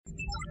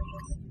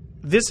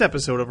This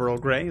episode of Earl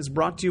Grey is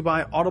brought to you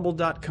by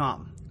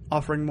Audible.com,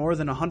 offering more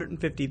than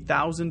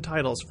 150,000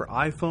 titles for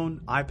iPhone,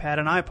 iPad,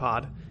 and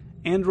iPod,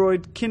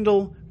 Android,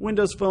 Kindle,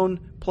 Windows Phone,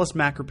 plus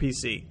Mac or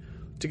PC.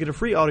 To get a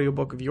free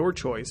audiobook of your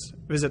choice,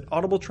 visit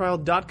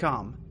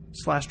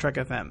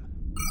audibletrial.com/TrekFM.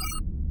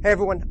 Hey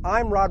everyone,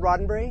 I'm Rod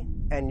Roddenberry,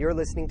 and you're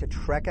listening to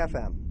Trek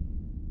FM.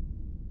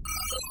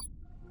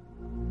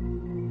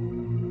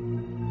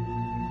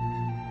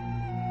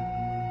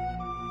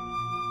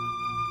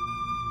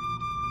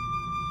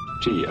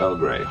 Tea, Earl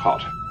Grey,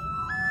 hot.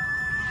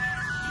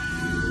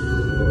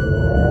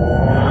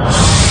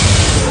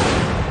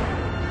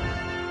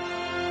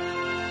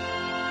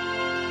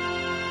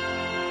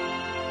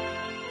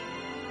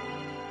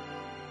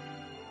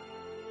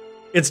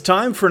 It's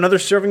time for another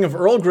serving of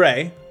Earl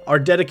Grey, our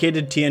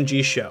dedicated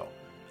TNG show.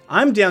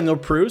 I'm Daniel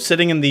Proulx,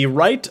 sitting in the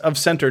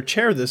right-of-center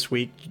chair this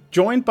week,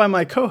 joined by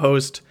my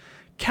co-host,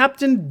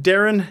 Captain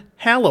Darren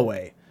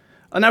Halloway.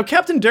 Now,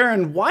 Captain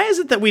Darren, why is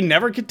it that we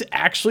never get to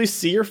actually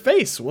see your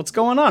face? What's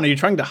going on? Are you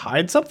trying to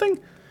hide something?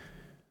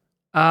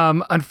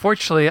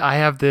 Unfortunately, I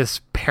have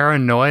this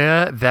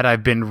paranoia that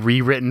I've been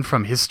rewritten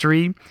from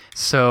history,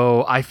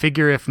 so I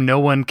figure if no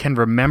one can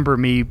remember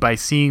me by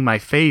seeing my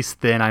face,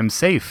 then I'm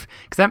safe.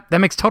 Because that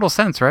makes total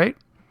sense, right?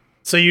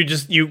 So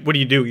what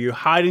do? You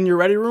hide in your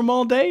ready room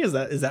all day? Is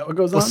that what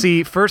goes on? Well,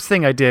 see, first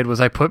thing I did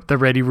was I put the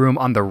ready room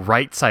on the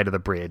right side of the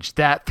bridge.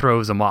 That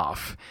throws them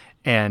off.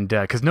 And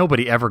because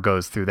nobody ever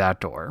goes through that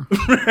door.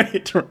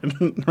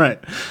 right.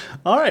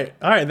 All right.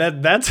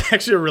 That's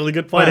actually a really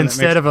good plan. But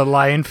instead of a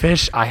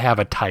lionfish, I have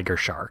a tiger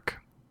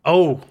shark.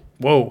 Oh,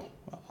 whoa.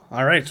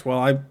 All right. Well,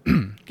 I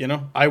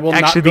will actually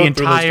not go the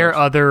entire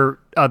other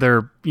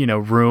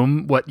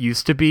room. What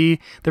used to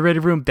be the ready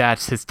room,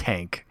 that's his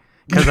tank.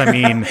 Because, I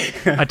mean,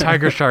 a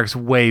tiger shark's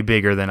way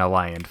bigger than a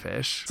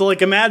lionfish. So,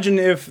 imagine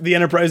if the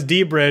Enterprise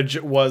D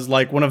bridge was,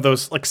 one of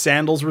those,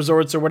 Sandals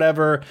resorts or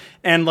whatever,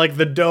 and,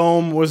 the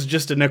dome was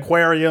just an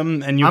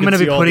aquarium, and I'm going to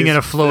be putting in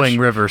a fish. flowing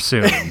river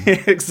soon.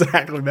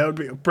 Exactly. That would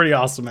be pretty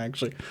awesome,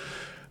 actually.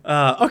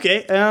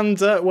 Okay, and,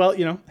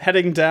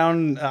 heading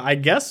down, I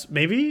guess,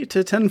 maybe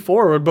to 10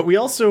 forward, but we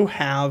also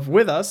have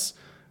with us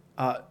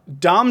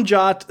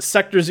Domjot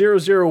Sector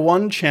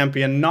 001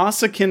 champion,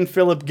 Nausican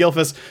Phillip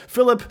Gilfus.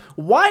 Phillip,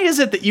 why is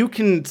it that you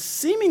can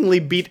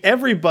seemingly beat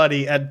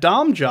everybody at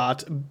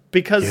Domjot?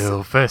 Because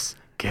Gilfus.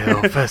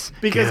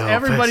 Because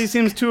everybody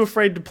seems too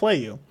afraid to play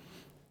you.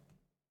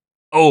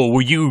 Oh,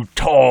 you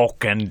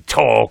talking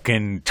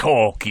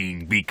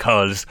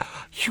because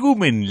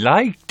human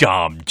like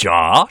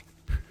Domjot?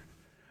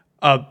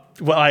 Well,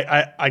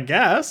 I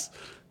guess.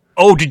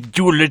 Oh, did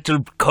your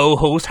little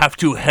co-host have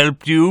to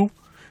help you?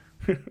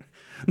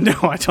 No,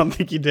 I don't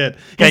think he did.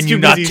 Can you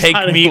not take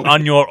me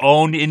on your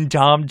own in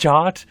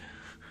Domjot?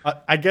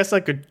 I guess I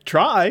could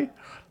try.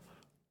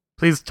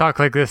 Please talk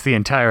like this the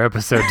entire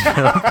episode.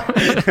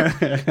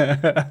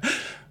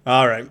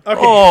 All right.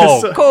 Okay.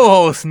 Oh,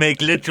 co-hosts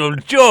make little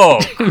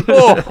jokes.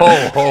 Ho,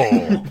 ho,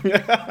 ho.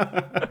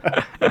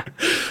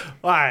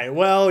 All right.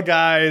 Well,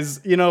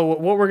 guys, what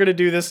we're going to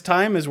do this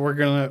time is we're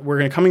going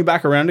to coming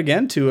back around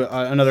again to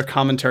another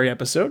commentary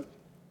episode.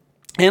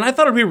 And I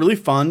thought it'd be really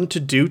fun to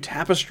do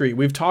Tapestry.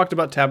 We've talked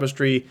about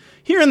Tapestry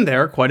here and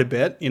there quite a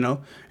bit, in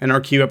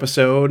our Q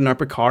episode and our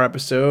Picard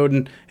episode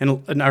and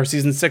in our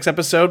season 6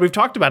 episode. We've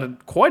talked about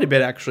it quite a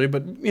bit, actually,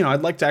 but,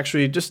 I'd like to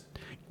actually just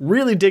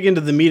really dig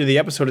into the meat of the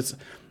episode. It's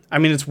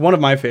one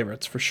of my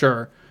favorites for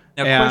sure.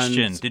 Now,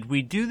 question, did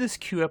we do this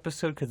Q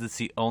episode because it's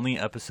the only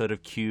episode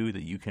of Q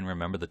that you can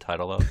remember the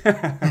title of?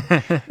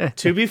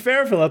 To be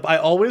fair, Philip, I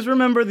always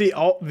remember the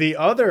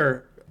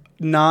other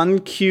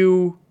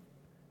non-Q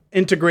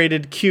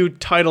integrated Q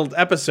titled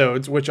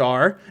episodes, which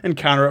are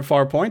Encounter at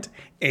Farpoint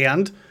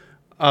and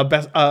no,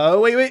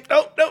 I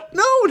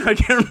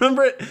can't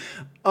remember it.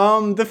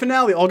 The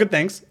finale, All Good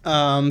Things.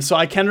 So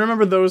I can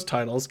remember those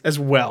titles as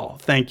well.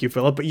 Thank you,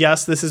 Philip. But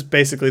yes, this is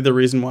basically the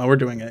reason why we're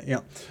doing it. Yeah.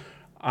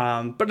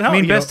 But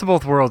no, Best of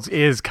Both Worlds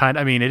is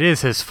it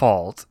is his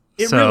fault.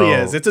 It really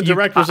is. It's a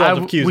direct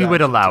result of Q's. We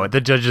would allow it.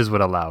 The judges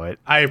would allow it.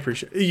 I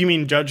appreciate it. You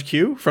mean Judge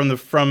Q from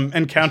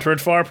Encounter at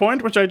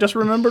Farpoint, which I just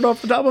remembered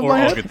off the top of my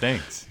head? All Good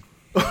Things.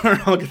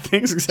 Or All Good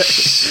Things,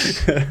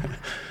 exactly.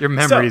 Your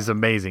memory is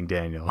amazing,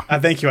 Daniel.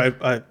 Thank you.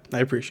 I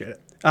appreciate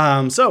it.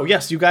 So,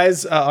 yes, you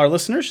guys, our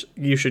listeners,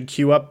 you should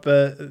queue up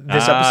this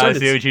episode. I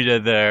see what you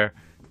did there.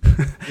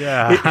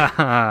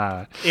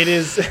 Yeah. It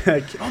is...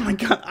 oh, my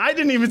God. I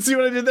didn't even see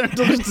what I did there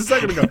until just a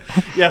second ago.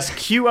 Yes,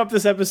 queue up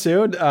this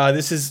episode.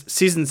 This is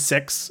Season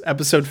 6,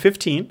 Episode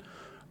 15.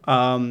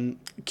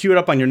 Queue it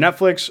up on your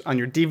Netflix, on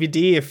your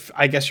DVD, if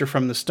I guess you're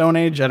from the Stone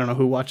Age. I don't know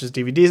who watches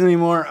DVDs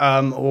anymore.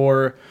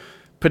 Or...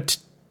 If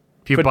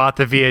you bought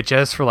the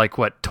VHS for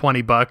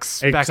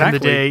 $20 back in the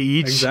day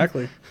each.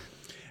 Exactly.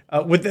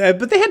 But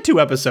they had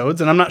 2 episodes,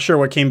 and I'm not sure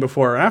what came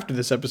before or after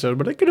this episode,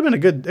 but it could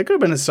have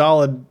been a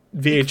solid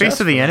VHS. Face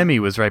of the Enemy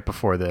was right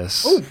before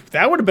this. Oh,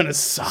 that would have been a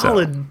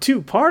solid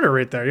 2-parter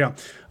right there, yeah.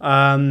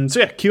 So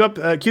yeah,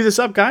 cue this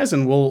up, guys,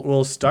 and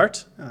we'll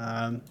start.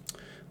 Let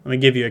me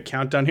give you a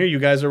countdown here. You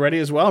guys are ready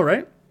as well,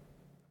 right?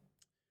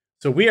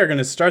 So we are going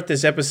to start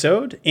this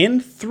episode in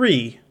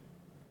 3,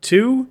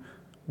 2,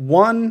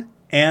 1,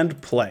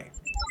 and play.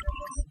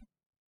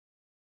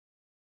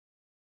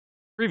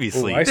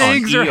 Previously, Ooh,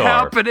 Things are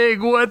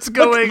happening. What's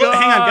going on?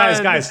 Hang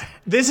on, guys.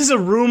 This is a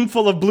room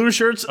full of blue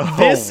shirts.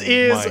 This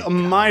is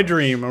my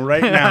dream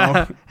right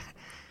now.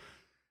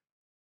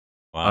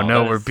 Wow, Oh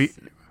no,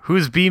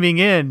 who's beaming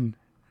in?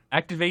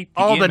 Activate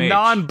All the EMH.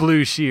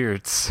 non-blue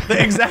shirts.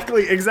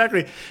 Exactly. It's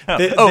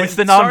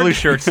the non-blue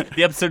shirts.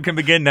 The episode can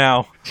begin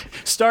now.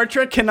 Star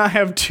Trek cannot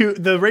have two.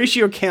 The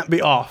ratio can't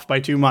be off by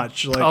too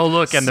much. Like, Oh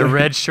look, and the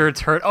red shirts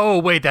hurt. Oh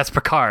wait, that's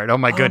Picard. Oh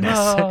my goodness.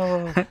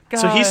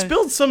 So he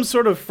spilled some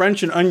sort of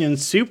French and onion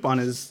soup on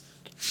his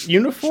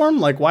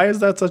uniform. Like, why is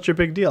that such a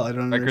big deal? I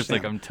don't Record's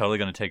understand. like, I'm totally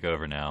going to take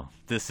over now.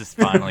 This is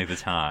finally the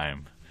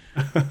time.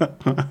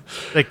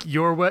 Like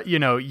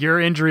your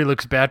injury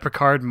looks bad,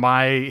 Picard.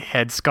 My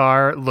head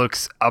scar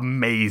looks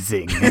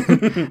amazing.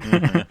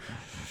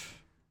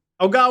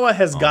 Ogawa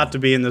has got to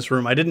be in this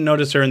room. I didn't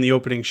notice her in the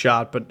opening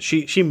shot, but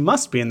she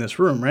must be in this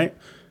room, right?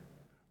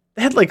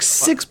 They had like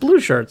 6 blue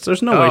shirts.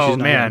 There's no way she's Oh not.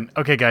 man.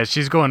 Okay, guys,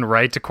 she's going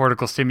right to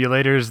cortical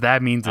stimulators.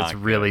 That means it's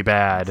Not really good.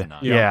 bad. It's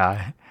not.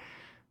 Yeah.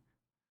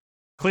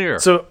 Clear.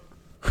 So,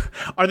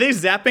 are they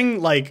zapping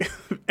like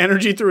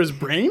energy through his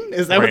brain?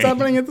 Is that what's Brain.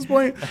 happening at this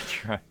point?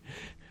 That's right.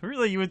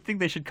 Really, you would think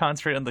they should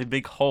concentrate on the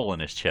big hole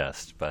in his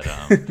chest, but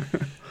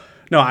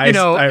No,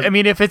 I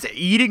mean, if it's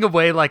eating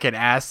away like an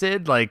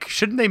acid, like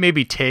shouldn't they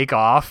maybe take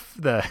off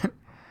the?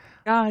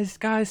 guys,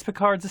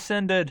 Picard's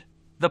ascended.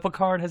 The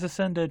Picard has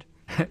ascended.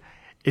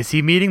 Is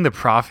he meeting the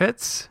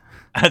prophets?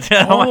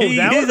 that would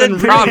have been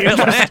really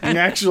interesting,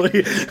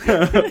 actually.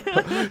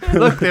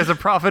 Look, there's a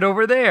prophet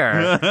over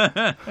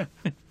there.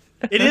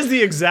 It is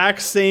the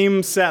exact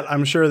same set,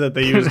 I'm sure, that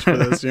they used for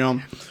this. You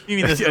know, You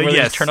mean this? Where they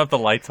Yes. just turn up the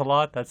lights a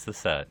lot? That's the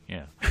set.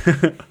 Yeah.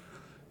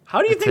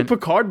 how do you think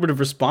Picard would have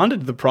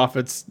responded to the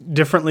prophets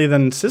differently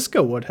than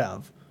Sisko would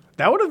have?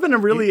 That would have been a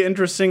really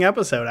interesting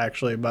episode,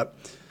 actually. But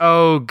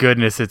Oh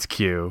goodness, it's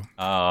Q.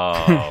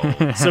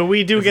 Oh. so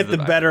we do get is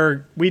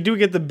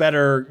the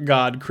better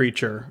god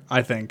creature,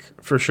 I think,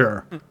 for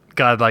sure.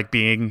 Godlike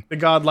being. The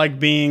godlike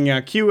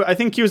being Q. I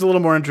think Q is a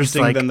little more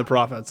interesting like- than the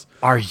prophets.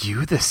 Are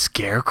you the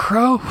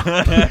Scarecrow?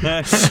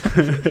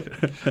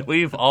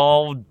 We've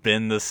all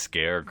been the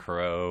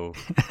Scarecrow.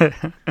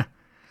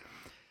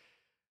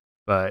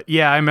 But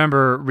yeah, I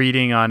remember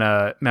reading on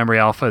a Memory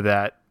Alpha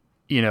that,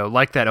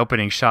 like that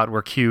opening shot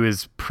where Q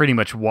is pretty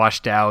much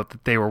washed out,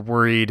 that they were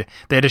worried.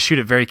 They had to shoot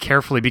it very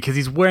carefully because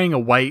he's wearing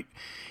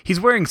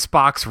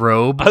Spock's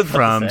robe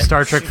from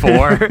Star Trek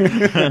 4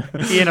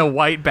 in a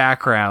white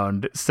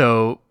background.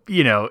 So,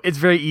 it's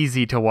very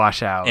easy to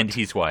wash out. And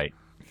he's white.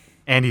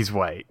 And he's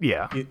white,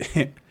 yeah.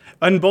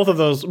 And both of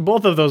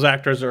those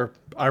actors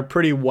are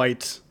pretty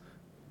white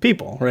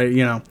people, right?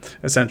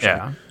 Essentially.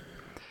 Yeah.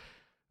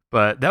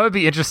 But that would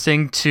be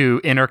interesting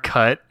to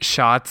intercut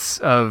shots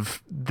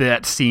of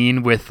that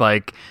scene with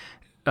like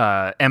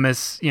from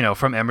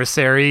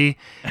Emissary.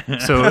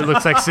 So it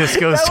looks like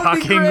Sisko's That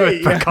would be talking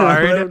great. with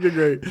Picard. Yeah, that would be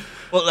great.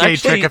 Well, Hey,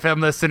 actually, Trick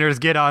FM listeners,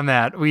 get on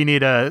that. We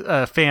need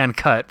a fan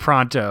cut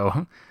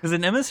pronto. because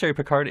an emissary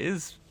Picard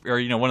is, or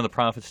one of the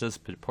prophets does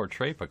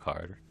portray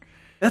Picard.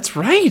 That's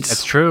right.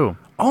 That's true.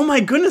 Oh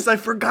my goodness, I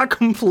forgot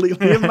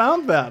completely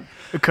about that.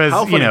 Because,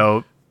 How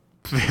funny.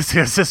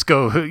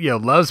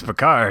 Sisko, loves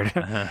Picard.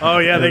 Oh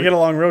yeah, they get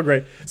along real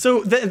great.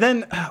 So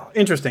then,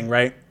 interesting,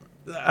 right?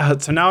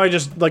 So now I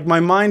just my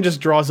mind just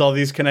draws all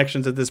these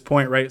connections at this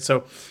point, right?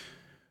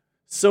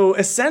 So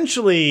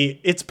essentially,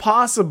 it's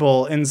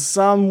possible in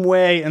some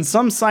way, in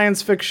some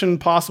science fiction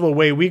possible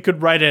way, we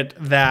could write it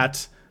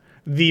that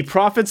the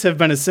prophets have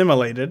been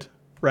assimilated,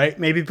 right?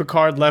 Maybe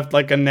Picard left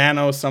like a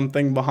nano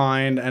something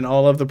behind, and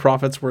all of the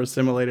prophets were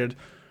assimilated.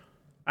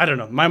 I don't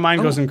know. My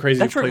mind goes in crazy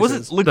That's right.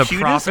 places. Was it The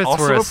Locutus prophets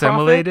also were a prophet?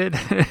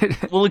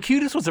 assimilated. Well,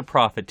 Locutus was a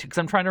prophet too, because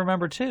I'm trying to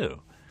remember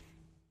too.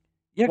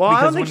 Yeah, Well,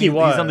 I don't because think when he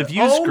was. He's on the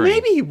view oh, screen.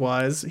 maybe he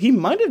was. He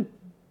might have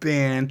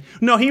been.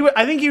 No,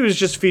 I think he was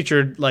just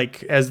featured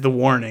like as the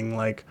warning.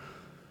 Like,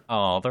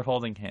 Oh, they're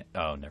holding hand.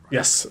 Oh, never mind.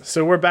 yes.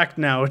 So we're back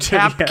now to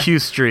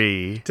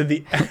TapQstry. to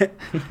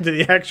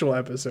the actual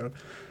episode.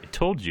 I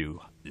told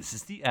you, this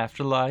is the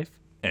afterlife,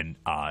 and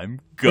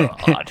I'm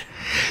God.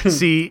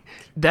 See,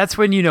 that's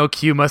when you know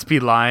Q must be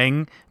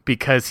lying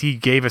because he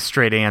gave a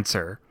straight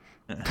answer.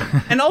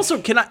 And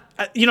also, can I?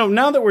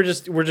 Now that we're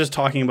just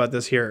talking about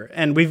this here,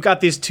 and we've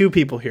got these two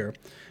people here,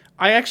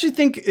 I actually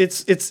think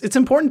it's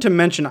important to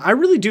mention. I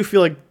really do feel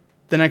like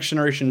The Next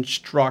Generation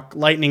struck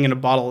lightning in a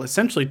bottle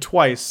essentially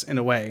twice in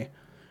a way,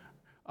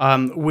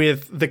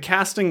 with the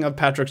casting of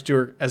Patrick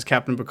Stewart as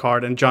Captain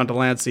Picard and John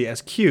Delancey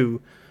as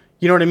Q.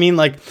 You know what I mean?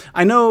 Like,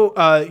 I know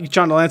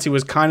John Delancey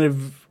was kind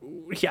of.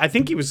 I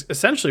think he was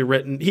essentially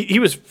written. He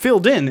was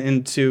filled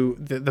into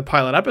the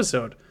pilot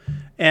episode.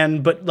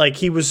 But like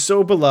he was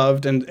so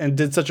beloved and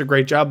did such a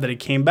great job that he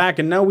came back,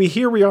 and now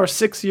we are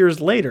 6 years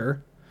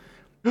later.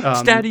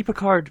 It's Daddy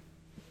Picard.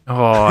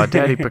 Oh,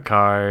 Daddy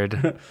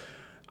Picard.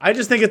 I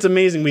just think it's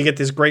amazing we get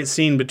this great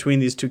scene between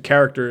these two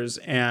characters,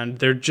 and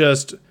they're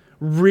just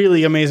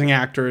really amazing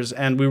actors,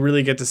 and we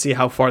really get to see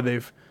how far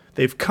they've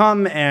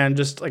come and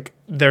just like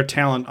their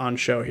talent on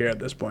show here at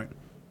this point.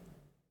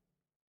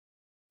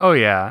 Oh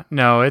yeah,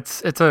 no,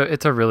 it's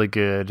a really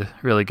good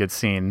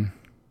scene.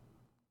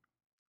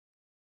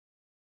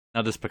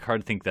 Now, does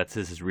Picard think that's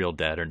his real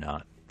dad or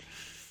not?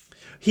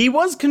 He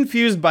was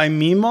confused by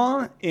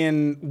Mima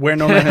in Where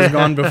No Man Has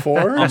Gone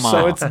Before,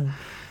 so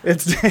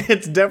it's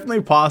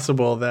definitely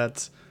possible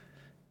that,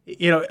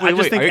 you know. Are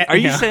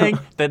you saying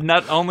that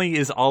not only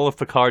is all of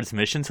Picard's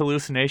missions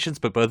hallucinations,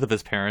 but both of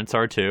his parents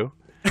are too?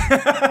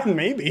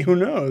 Maybe, who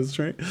knows,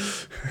 right?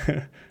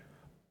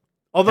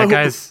 Although,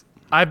 guys,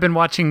 I've been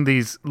watching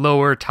these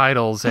lower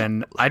titles,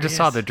 and I just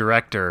saw the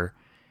director.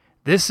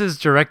 This is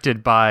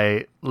directed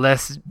by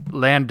Les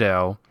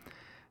Landau,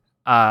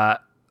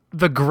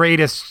 the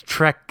greatest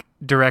Trek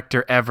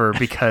director ever,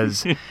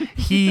 because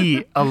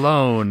he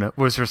alone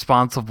was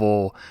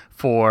responsible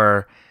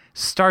for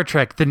Star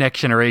Trek The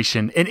Next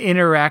Generation, an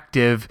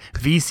interactive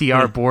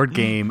VCR board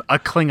game, a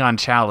Klingon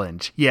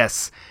challenge.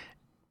 Yes,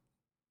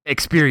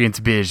 experience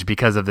Bij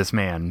because of this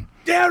man.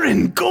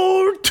 Darren,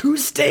 go to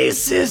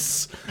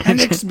stasis and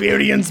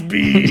experience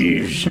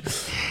Bij.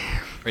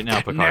 Right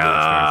now, Picard is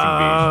experiencing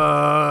Bij.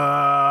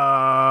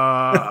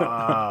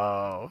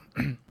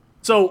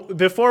 So,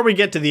 before we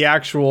get to the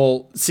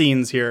actual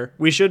scenes here,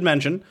 we should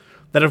mention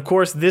that, of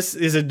course, this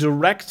is a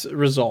direct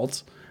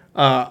result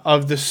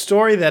of the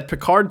story that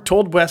Picard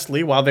told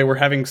Wesley while they were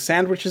having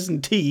sandwiches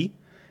and tea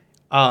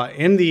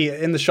in the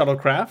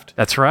shuttlecraft.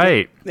 That's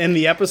right. In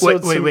the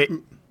episode... Wait.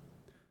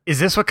 Is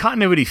this what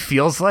continuity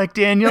feels like,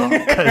 Daniel?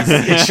 Because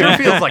it sure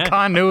feels like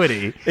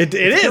continuity. It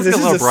is. This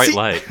is a bright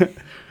light.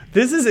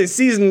 This is a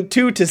season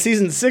 2 to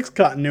season 6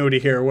 continuity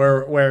here,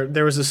 where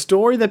there was a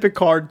story that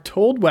Picard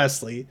told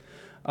Wesley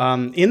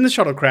in the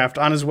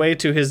shuttlecraft on his way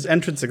to his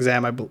entrance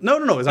exam. I believe. No.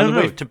 It was on the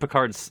way to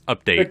Picard's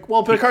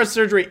update. Picard's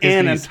surgery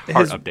and his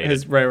updated.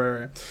 His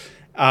right.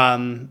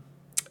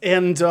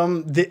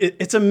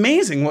 It's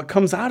amazing what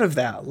comes out of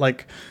that.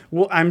 Like,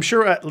 well, I'm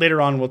sure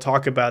later on we'll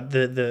talk about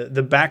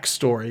the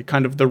backstory,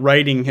 kind of the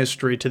writing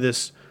history to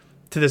this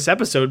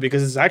episode,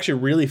 because it's actually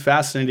really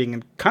fascinating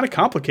and kind of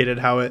complicated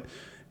how it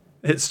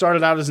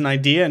started out as an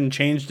idea and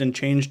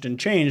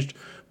changed.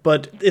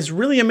 But it's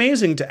really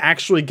amazing to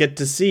actually get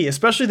to see,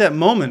 especially that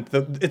moment.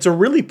 It's a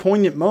really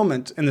poignant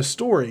moment in the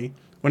story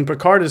when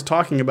Picard is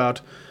talking about,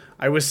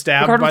 I was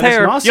stabbed by this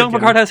Nausican. Young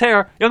Picard has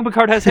hair. Young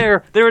Picard has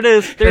hair. There it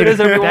is. There it is,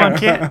 everyone.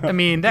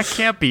 That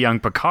can't be young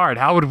Picard.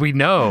 How would we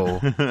know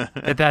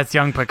that that's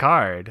young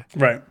Picard?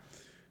 Right.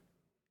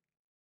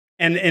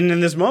 And in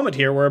this moment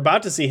here, we're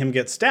about to see him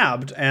get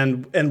stabbed.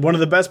 And one of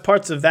the best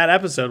parts of that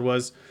episode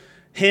was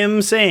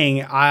him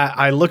saying,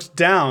 I looked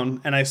down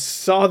and I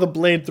saw the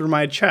blade through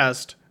my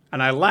chest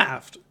and I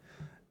laughed.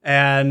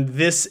 And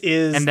this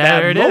is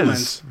that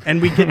moment.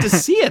 And we get to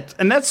see it.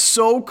 And that's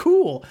so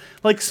cool.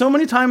 Like, so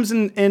many times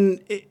in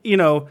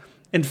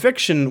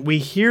fiction, we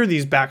hear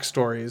these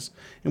backstories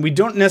and we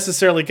don't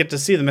necessarily get to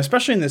see them,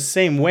 especially in the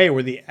same way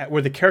where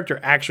the character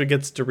actually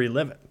gets to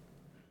relive it.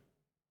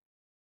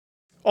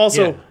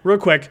 Also, real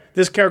quick,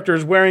 this character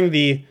is wearing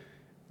the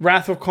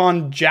Wrath of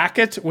Khan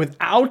jacket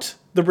without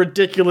the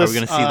ridiculous... Are we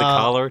going to see the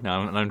collar? No,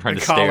 I'm trying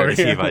to stare to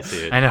see if I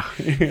see it. I know.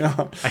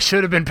 I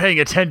should have been paying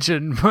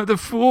attention. The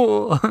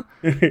fool.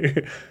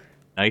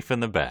 Knife in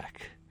the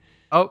back.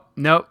 Oh,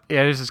 no.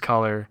 Yeah, there's his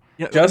collar.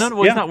 Yeah, he's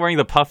not wearing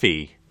the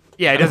puffy.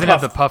 Yeah, he doesn't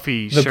have the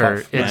puffy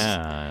shirt.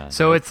 Puff.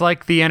 So it's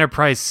like the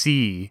Enterprise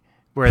C,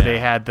 where they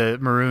had the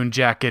maroon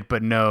jacket,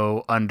 but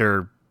no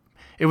under...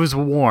 It was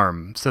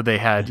warm, so they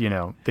had,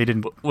 they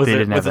didn't. Was they it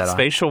didn't have that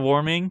spatial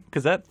warming?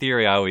 Because that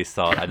theory I always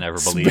thought I never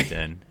believed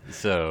in.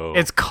 So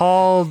it's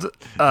called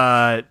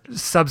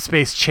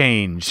subspace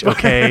change.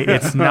 Okay,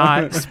 it's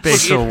not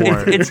spatial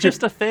warp. It's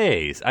just a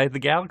phase. The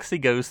galaxy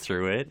goes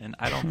through it, and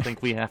I don't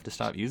think we have to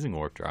stop using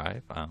warp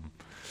drive.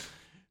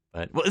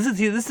 But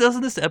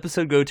doesn't this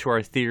episode go to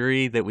our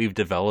theory that we've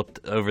developed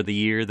over the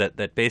year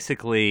that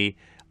basically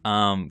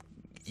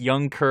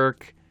young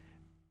Kirk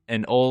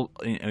and old,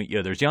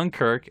 there's young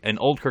Kirk and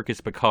old Kirk is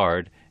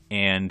Picard,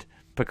 and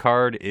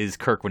Picard is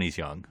Kirk when he's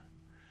young.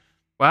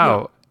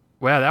 Wow,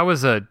 that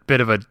was a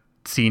bit of a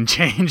scene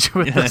change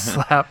with the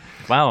slap.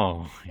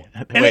 Wow,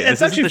 and wait,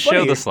 it's this actually isn't the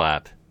funny. show the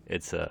slap.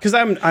 It's because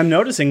I'm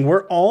noticing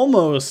we're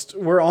almost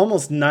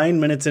 9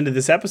 minutes into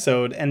this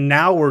episode, and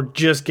now we're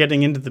just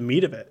getting into the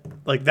meat of it.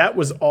 Like, that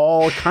was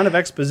all kind of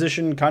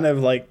exposition, kind of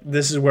like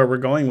this is where we're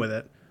going with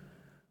it.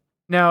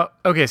 Now,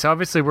 okay, so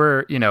obviously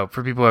we're,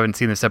 for people who haven't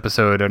seen this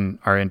episode and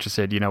are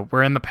interested,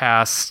 we're in the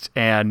past,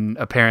 and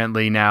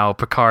apparently now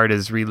Picard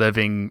is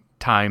reliving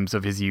times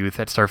of his youth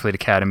at Starfleet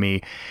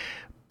Academy.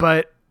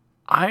 But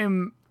I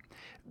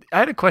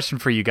had a question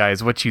for you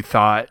guys, what you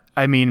thought.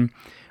 I mean,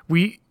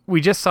 we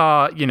just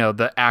saw,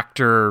 the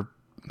actor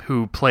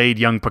who played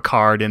young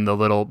Picard in the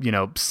little,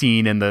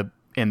 scene in the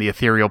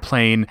ethereal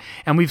plane,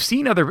 and we've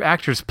seen other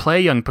actors play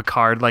young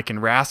Picard, like in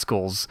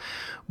Rascals.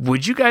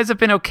 Would you guys have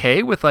been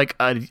okay with like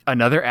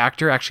another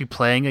actor actually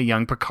playing a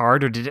young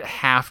Picard, or did it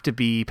have to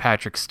be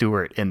Patrick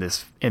Stewart in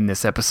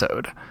this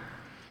episode?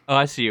 Oh,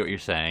 I see what you're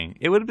saying.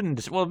 It would have been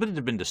it would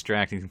have been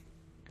distracting.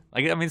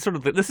 Like, I mean, sort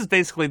of. This is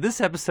basically,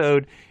 this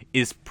episode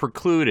is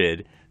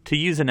precluded to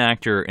use an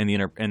actor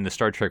in the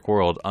Star Trek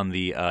world on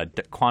the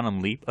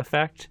quantum leap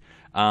effect,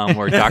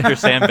 where Dr.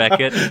 Sam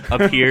Beckett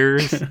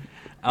appears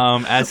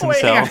as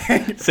himself.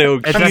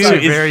 So It's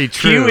actually very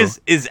true. Q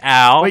is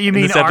Al. What you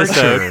mean, in this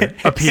episode Archer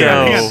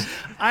appears? So,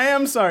 I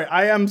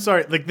am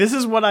sorry. Like, this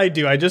is what I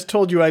do. I just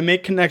told you I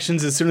make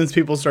connections as soon as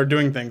people start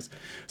doing things.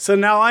 So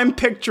now I'm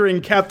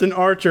picturing Captain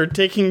Archer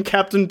taking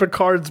Captain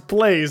Picard's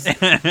place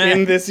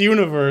in this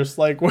universe,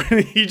 like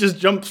when he just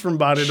jumps from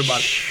body to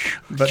body.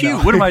 But Q,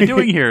 no. what am I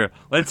doing here?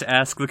 Let's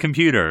ask the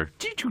computer.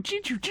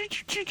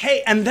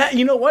 Hey, and that,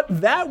 you know what?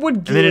 That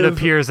would give... And then it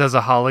appears as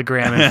a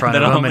hologram in front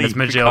That of him, only and it's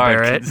Majel Picard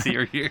Barrett. can see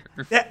or hear.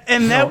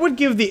 that would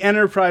give the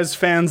Enterprise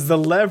fans the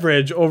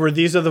leverage over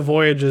these are the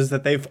voyages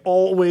that they've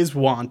always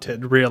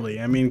wanted, really.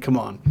 I mean, come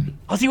on.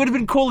 Oh, see, it would have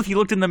been cool if you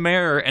looked in the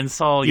mirror and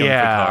saw young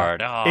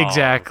Picard. Oh,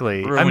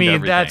 exactly. I ruined mean,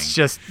 everything. that's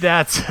just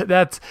that's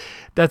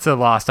a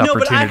lost No,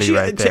 opportunity but actually,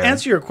 right there. to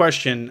answer your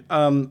question,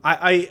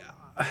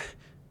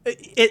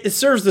 it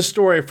serves the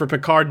story for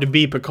Picard to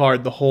be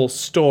Picard the whole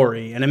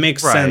story, and it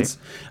makes Right. sense.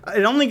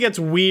 It only gets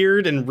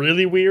weird and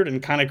really weird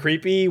and kind of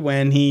creepy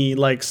when he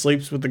like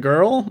sleeps with the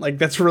girl. Like,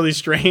 that's really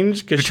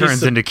strange because It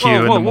turns into Q Whoa,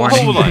 in the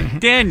morning. hold on.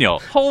 Daniel,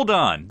 hold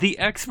on. The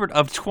expert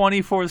of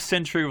 24th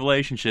century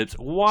relationships.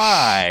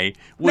 Why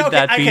would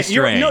that be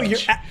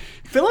strange?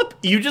 Philip,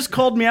 you just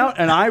called me out,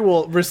 and I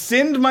will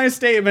rescind my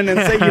statement and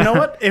say, you know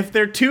what? If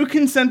they're two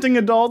consenting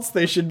adults,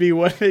 they should be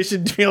able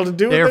to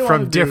do. They're what they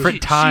from want to do.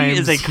 different times.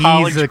 is a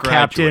college He's a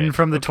captain graduate,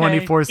 from the okay?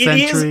 24th It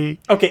is- century.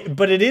 okay,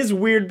 but it is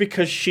weird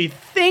because she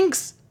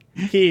thinks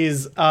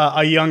he's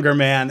a younger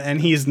man, and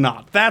he's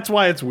not. That's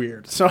why it's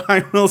weird. So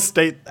I will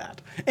state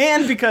that.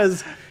 And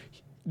because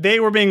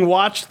they were being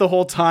watched the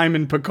whole time,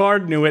 and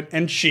Picard knew it,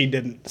 and she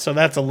didn't. So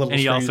that's a little And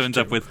he strange also ends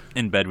too. up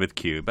in bed with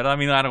Q. But I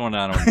mean, I don't want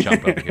to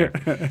jump over here.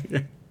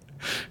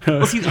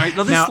 Well, see, all right,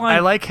 now this Now, line, I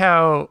like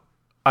how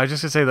I was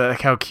just gonna say that,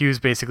 like, how Q's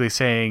basically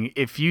saying,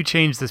 if you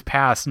change this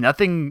past,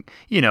 nothing,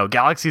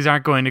 galaxies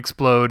aren't going to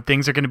explode,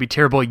 things are going to be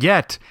terrible.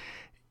 Yet,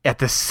 at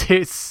the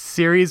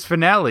series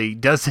finale,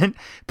 doesn't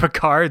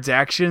Picard's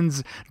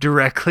actions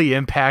directly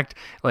impact,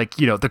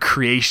 the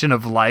creation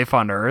of life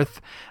on Earth?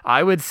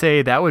 I would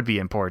say that would be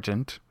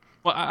important.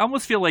 Well, I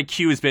almost feel like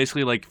Q is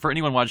basically like, for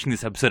anyone watching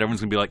this episode, everyone's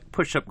going to be like,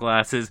 push-up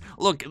glasses.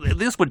 Look,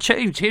 this would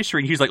change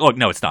history. And he's like, oh,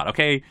 no, it's not,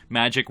 okay?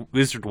 Magic,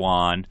 wizard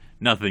wand,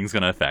 nothing's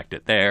going to affect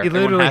it. There. He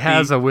Everyone literally happy,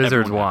 has a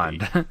wizard everyone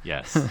happy. wand.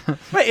 Yes.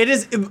 Right, it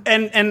is,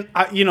 and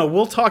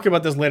we'll talk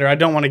about this later. I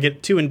don't want to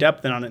get too in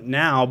depth on it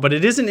now, but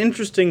it is an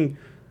interesting.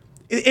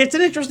 It's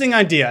an interesting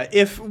idea.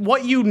 If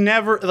what you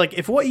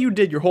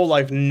did your whole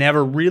life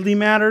never really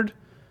mattered,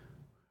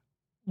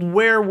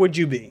 where would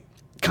you be?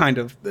 Kind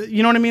of,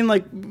 you know what I mean?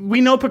 Like,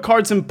 we know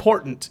Picard's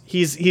important.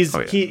 He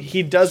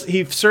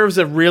serves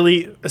a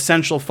really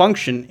essential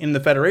function in the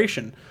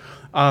Federation.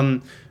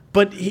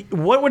 But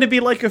what would it be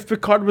like if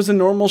Picard was a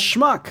normal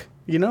schmuck?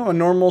 A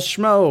normal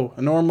schmo,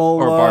 a normal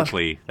Or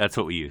Barclay. That's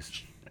what we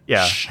used.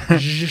 Yeah.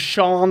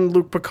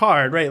 Jean-Luc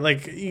Picard, right?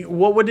 Like,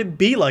 what would it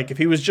be like if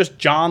he was just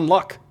John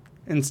Luck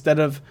instead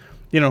of,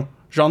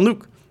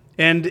 Jean-Luc?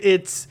 And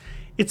it's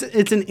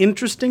an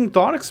interesting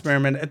thought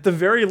experiment at the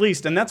very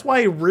least. And that's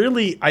why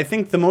really I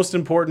think the most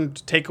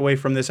important takeaway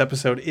from this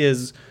episode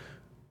is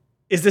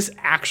this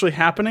actually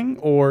happening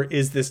or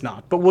is this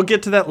not? But we'll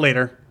get to that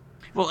later.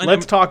 Well, and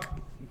Let's talk.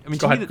 I mean,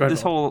 Go to ahead, me, go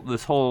ahead,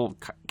 this whole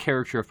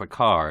character of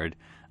Picard,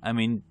 I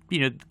mean,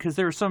 because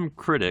there are some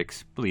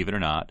critics, believe it or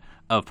not,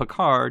 of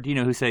Picard,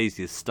 who say he's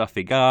this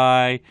stuffy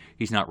guy,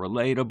 he's not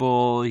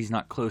relatable, he's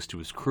not close to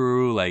his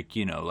crew, like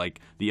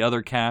the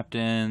other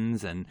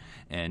captains and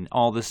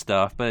all this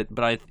stuff. But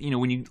I,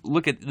 when you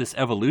look at this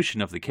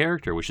evolution of the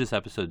character, which this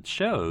episode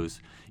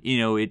shows,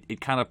 it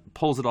kind of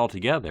pulls it all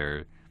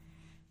together.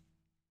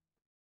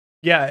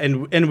 Yeah,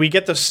 and we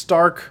get the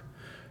stark,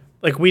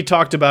 like we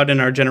talked about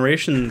in our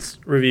Generations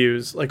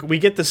reviews, like we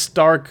get the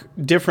stark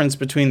difference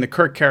between the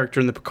Kirk character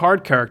and the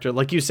Picard character.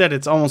 Like you said,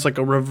 it's almost like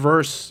a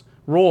reverse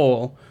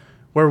role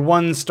where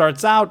one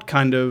starts out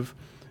kind of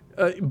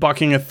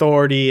bucking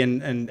authority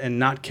and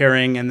not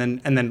caring and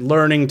then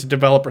learning to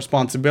develop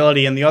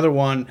responsibility, and the other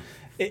one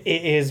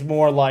is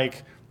more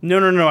like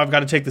no, I've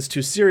got to take this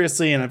too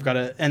seriously, and I've got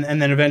to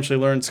and then eventually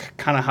learns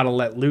kind of how to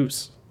let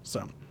loose.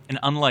 So, and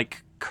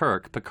unlike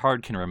Kirk,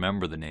 Picard can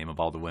remember the name of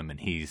all the women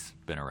he's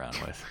been around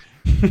with.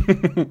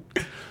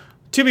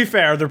 To be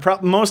fair,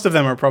 most of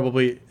them are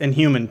probably in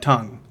human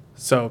tongue,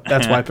 so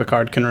that's why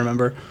Picard can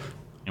remember.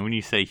 And when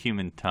you say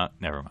human tongue,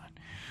 never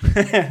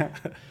mind.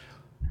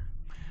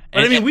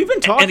 But I mean, we've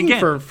been talking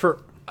for.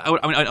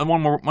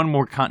 One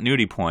more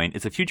continuity point.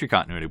 It's a future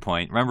continuity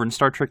point. Remember, in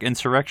Star Trek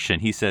Insurrection,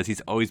 he says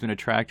he's always been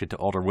attracted to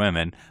older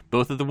women.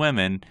 Both of the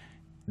women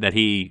that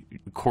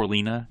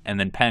Corlina and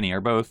then Penny,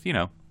 are both,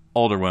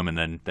 older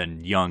women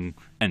than young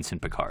Ensign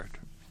Picard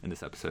in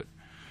this episode.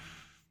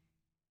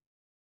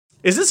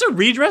 Is this a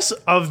redress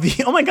of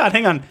the... Oh my god,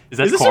 hang on. Is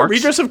this a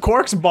redress of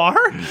Quark's bar?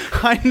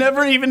 I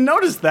never even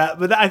noticed that,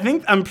 but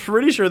I'm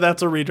pretty sure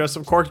that's a redress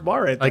of Quark's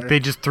bar right there. Like they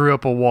just threw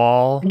up a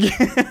wall.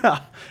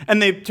 Yeah.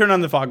 And they turned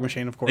on the fog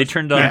machine, of course. They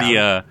turned on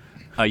the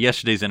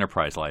yesterday's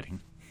Enterprise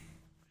lighting.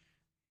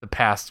 The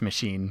past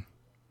machine.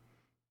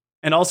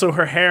 And also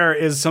her hair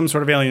is some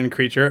sort of alien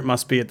creature. It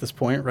must be at this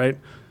point, right?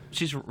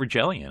 She's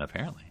Regellian,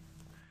 apparently.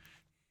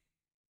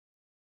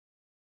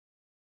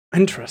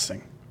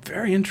 Interesting.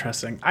 Very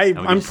interesting.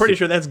 I'm pretty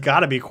sure that's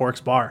got to be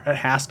Quark's bar. It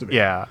has to be.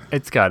 Yeah,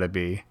 it's got to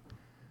be.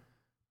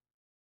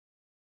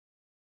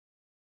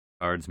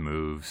 Picard's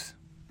moves.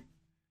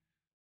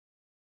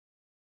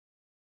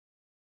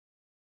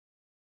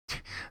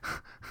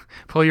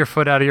 Pull your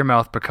foot out of your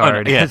mouth, Picard.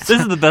 Oh, no, yeah, this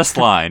is the best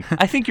line.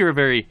 I think you're a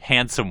very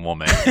handsome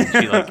woman. And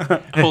she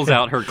pulls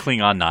out her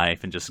Klingon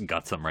knife and just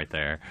guts him right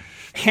there.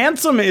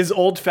 Handsome is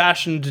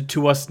old-fashioned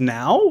to us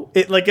now.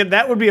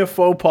 That would be a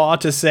faux pas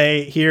to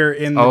say here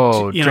in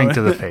the drink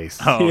to the face.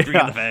 Oh, yeah.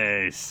 Drink to the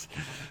face.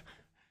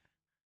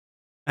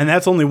 And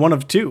that's only one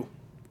of two.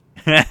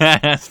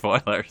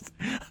 Spoilers.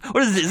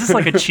 What is this? Is this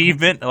like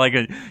achievement?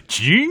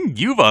 Gene,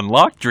 you've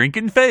unlocked drink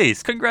and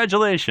face.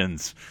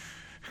 Congratulations.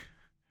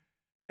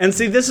 And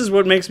see, this is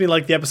what makes me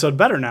like the episode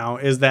better now,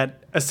 is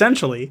that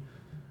essentially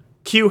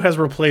Q has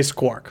replaced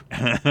Quark.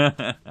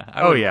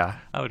 Yeah.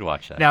 I would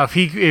watch that. Now,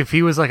 if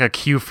he was like a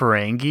Q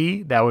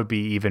Ferengi, that would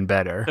be even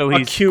better. So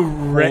he's a Q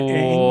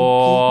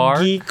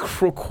Ferengi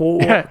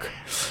Quark.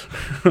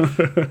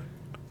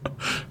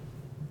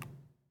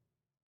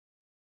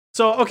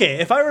 So, okay,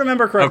 if I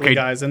remember correctly,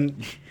 guys,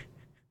 and...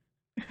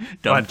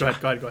 Go ahead.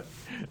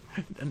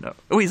 No.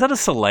 Oh, is that a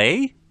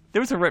Soleil?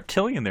 There was a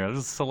reptilian there. It was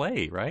a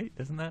Soleil, right?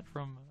 Isn't that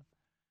from...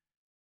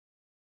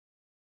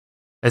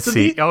 Let's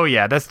see. Oh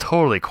yeah, that's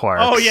totally Quark.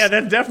 Oh yeah,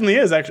 that definitely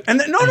is actually. And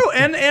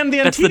and the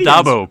that's the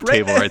Dabo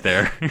table right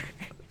there.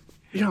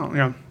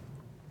 Yeah.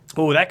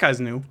 Oh, that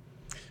guy's new.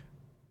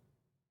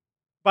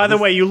 By the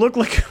way, you look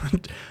like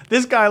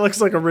this guy looks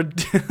like a.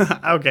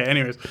 Okay.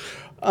 Anyways,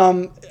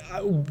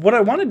 what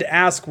I wanted to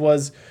ask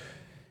was,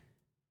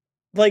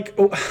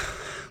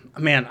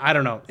 man, I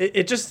don't know.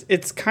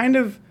 It's kind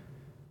of.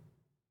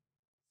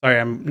 Sorry,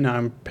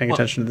 I'm paying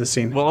attention to this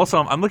scene. Well,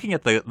 also, I'm looking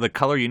at the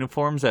color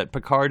uniforms that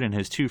Picard and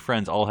his two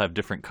friends all have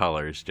different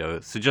colors,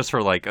 Joe. So just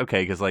for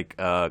because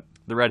the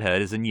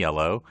redhead is in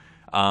yellow,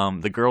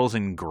 the girl's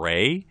in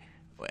gray,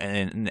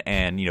 and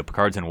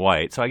Picard's in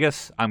white. So I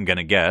guess I'm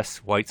gonna guess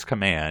white's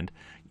command,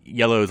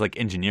 yellow is like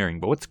engineering.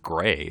 But what's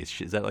gray?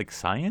 Is that like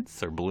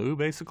science or blue,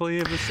 basically,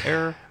 of this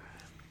era?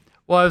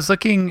 Well, I was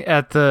looking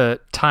at the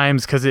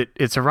times because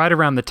it's right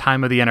around the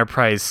time of the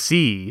Enterprise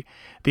C.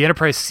 The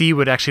Enterprise C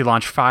would actually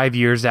launch 5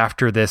 years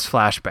after this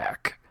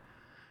flashback.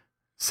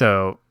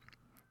 So,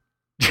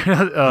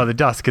 the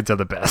Duskets are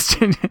the best.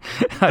 So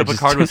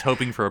Picard was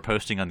hoping for a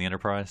posting on the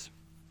Enterprise?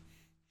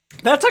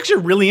 That's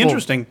actually really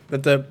interesting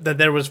that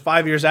there was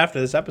 5 years after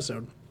this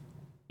episode.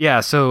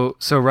 Yeah, so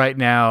right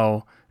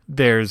now,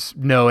 there's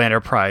no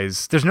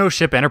Enterprise. There's no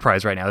ship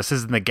Enterprise right now. This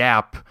is in the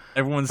gap.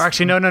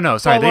 Actually, no.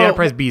 Sorry, the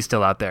Enterprise B is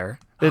still out there.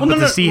 But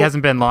the C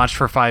hasn't been launched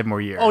for 5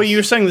 more years. Oh,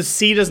 you're saying the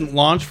C doesn't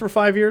launch for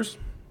 5 years?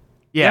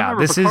 Yeah,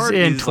 this Picard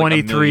is in is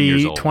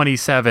 23,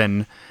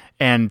 27,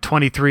 and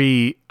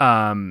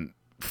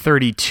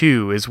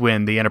 2332 is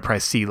when the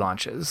Enterprise C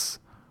launches.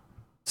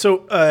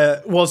 So,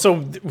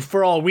 so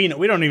for all we know,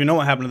 we don't even know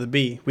what happened to the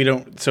B. We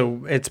don't.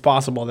 So it's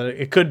possible that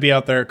it could be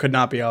out there, it could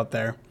not be out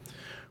there.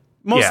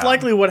 Most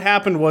likely, what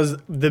happened was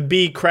the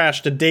B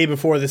crashed a day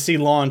before the C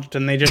launched,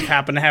 and they just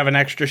happened to have an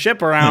extra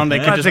ship around. They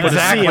could just put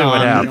exactly the C on.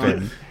 What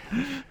happened.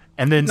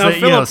 And then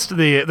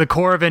the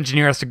Corps of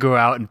Engineers has to go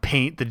out and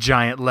paint the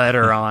giant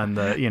letter on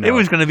the. It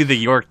was going to be the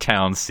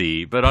Yorktown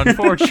C, but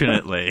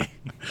unfortunately,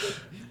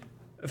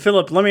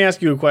 Philip, let me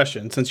ask you a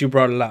question since you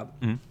brought it up.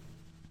 Mm-hmm.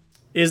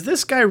 Is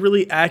this guy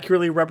really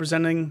accurately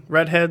representing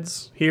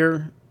redheads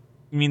here?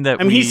 You mean that?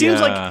 He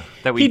seems like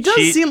that we he does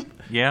cheat? seem.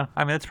 Yeah,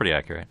 I mean that's pretty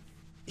accurate.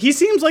 He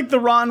seems like the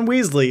Ron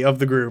Weasley of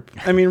the group.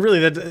 I mean,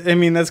 really,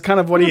 that's kind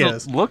of what he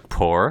is. Look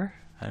poor.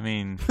 I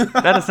mean,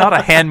 that is not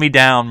a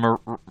hand-me-down,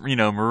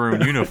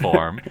 maroon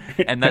uniform,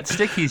 and that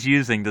stick he's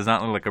using does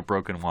not look like a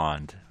broken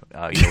wand,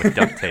 with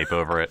duct tape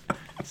over it.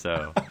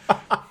 So,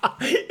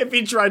 if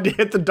he tried to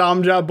hit the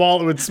dom job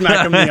ball, it would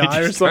smack him in the eye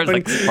or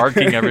something. Starts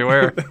sparking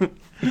everywhere.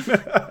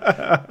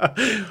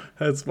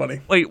 That's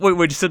funny.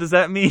 Wait. So does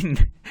that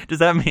mean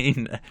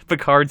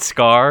Picard's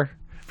scar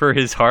for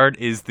his heart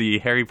is the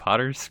Harry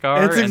Potter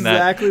scar? That's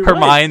exactly right.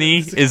 Hermione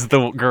is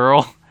the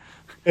girl.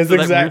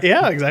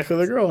 Exactly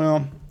the girl.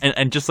 Yeah.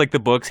 And just like the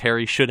books,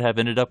 Harry should have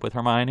ended up with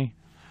Hermione.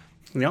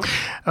 Yeah.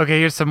 Okay,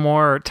 here's some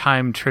more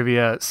time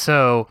trivia.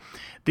 So,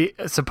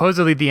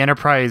 supposedly the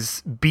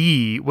Enterprise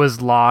B was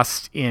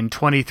lost in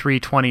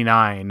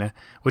 2329,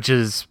 which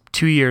is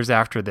 2 years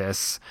after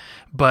this.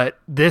 But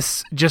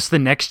this, just the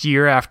next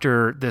year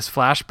after this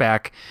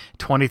flashback,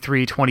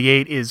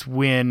 2328 is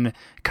when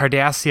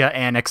Cardassia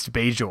annexed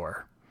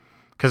Bajor.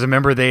 Because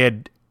remember, they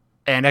had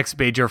annexed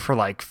Bajor for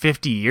like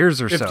 50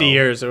 years or 50 so. 50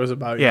 years, it was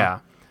about.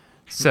 Yeah.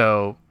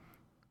 So...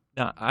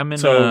 I'm in.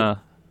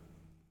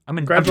 I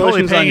mean, I'm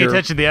totally Congratulations on paying your-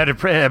 attention to the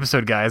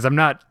episode, guys. I'm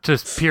not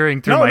just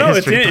peering through No, my no,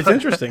 history. it's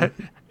interesting.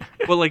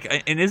 well,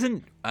 like, and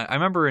isn't I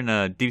remember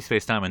in Deep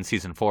Space Nine in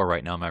season 4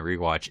 right now, my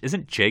rewatch,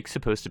 isn't Jake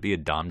supposed to be a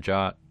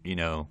Domjot,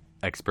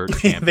 expert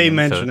champion? They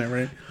mention it,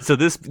 right? So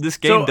this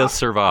game So, does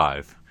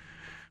survive.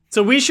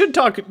 So we should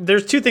talk.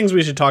 There's two things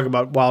we should talk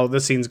about while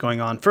this scene's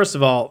going on. First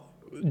of all,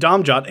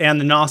 Domjot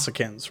and the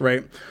Nausicaans,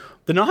 right?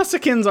 The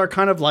Nausicaans are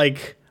kind of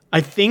like,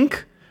 I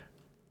think,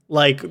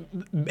 like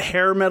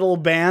hair metal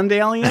band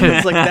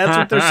aliens. Like that's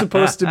what they're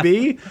supposed to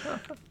be.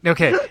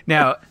 Okay,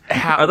 now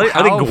how, Are they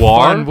how Gwar?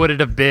 fun would it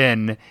have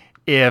been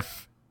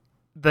if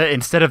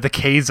instead of the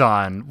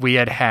Kazon we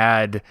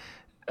had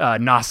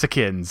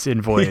Nausicaans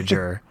in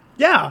Voyager?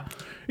 Yeah.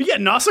 Yeah,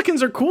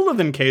 Nausicaans are cooler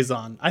than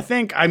Kazon. I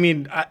think. I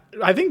mean,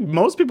 I think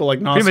most people like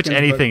Nausicaans. Pretty much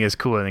anything is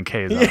cooler than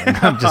Kazon. Yeah.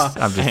 I'm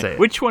just saying.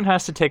 Which one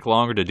has to take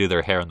longer to do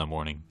their hair in the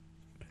morning?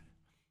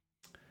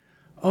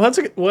 Oh, that's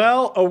a good.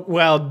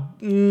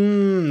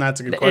 That's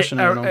a good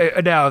question. I don't know.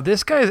 Now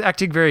this guy is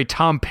acting very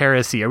Tom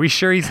Paris-y. Are we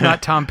sure he's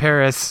not Tom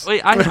Paris?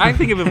 Wait, I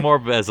think of him more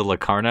as a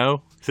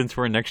Locarno, since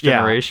we're Next Yeah.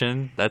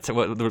 Generation. That's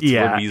what we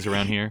use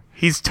around here.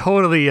 He's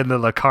totally in the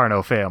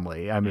Locarno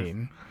family. I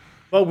mean,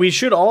 But we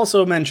should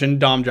also mention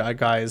Domjot,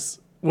 guys,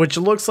 which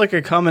looks like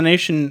a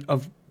combination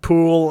of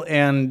pool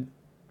and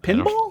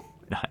pinball.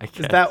 I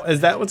guess.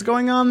 Is that what's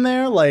going on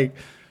there? Like,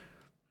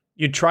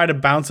 you try to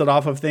bounce it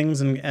off of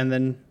things and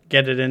then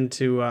get it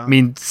into. I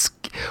mean,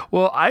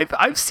 well,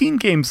 I've seen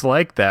games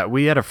like that.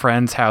 We had a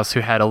friend's house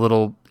who had a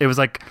little. It's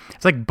like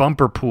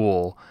bumper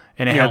pool,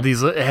 and it had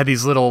these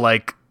little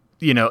like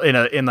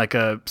in like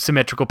a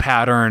symmetrical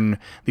pattern,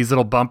 these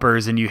little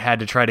bumpers, and you had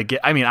to try to get.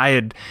 I mean, I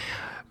had.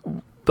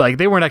 Like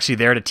they weren't actually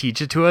there to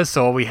teach it to us,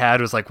 so all we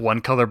had was like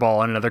one color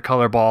ball and another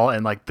color ball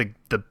and like the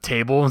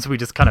table, and so we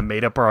just kind of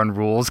made up our own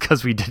rules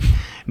because we didn't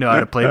know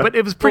how to play. But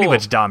it was pretty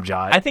much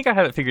Domjot. I think I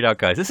have it figured out,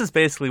 guys. This is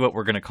basically what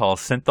we're going to call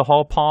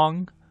Synthahol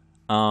Pong.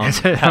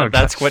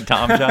 That's what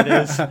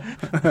Domjot is.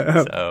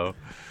 So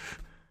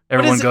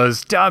everyone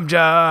goes Domjot,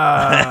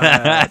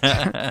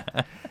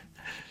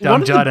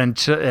 Domjot and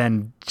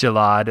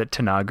Jalad at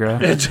Tanagra.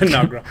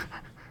 Tanagra.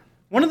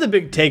 One of the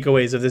big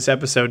takeaways of this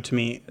episode to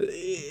me,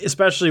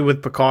 especially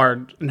with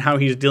Picard and how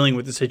he's dealing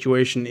with the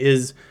situation,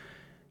 is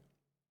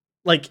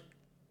like,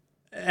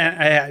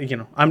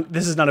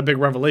 this is not a big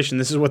revelation.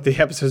 This is what the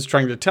episode's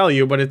trying to tell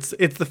you, but it's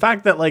the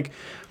fact that like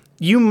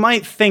you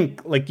might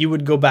think like you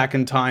would go back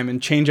in time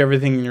and change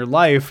everything in your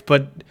life,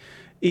 but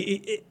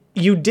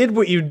you did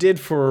what you did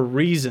for a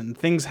reason.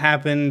 Things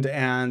happened,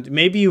 and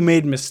maybe you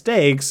made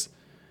mistakes.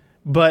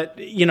 But,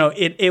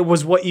 it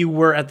was what you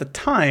were at the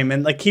time.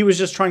 And, like, he was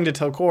just trying to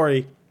tell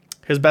Corey,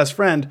 his best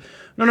friend,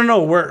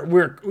 no,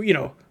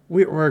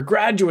 we're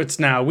graduates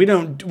now.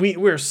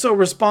 We're so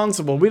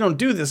responsible. We don't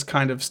do this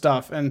kind of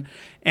stuff. And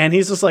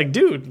he's just like,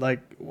 dude, like,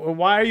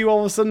 why are you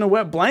all of a sudden a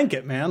wet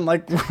blanket, man?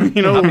 Like,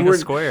 we're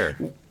square.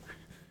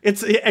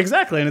 It's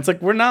exactly. And it's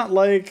like, we're not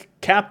like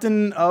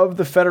captain of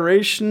the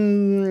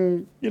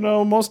Federation,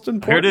 most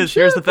important. Here it is.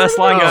 Here's the best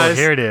line, guys.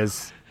 Here it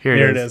is. Here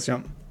it is.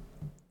 Yeah.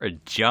 Or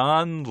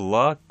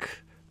Jean-Luc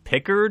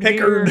Picard.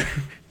 Picard.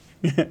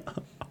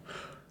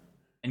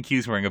 And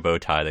Q's wearing a bow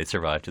tie. They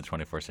survived to the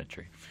 24th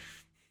century.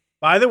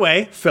 By the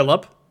way,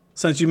 Philip,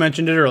 since you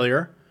mentioned it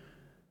earlier,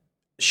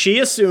 she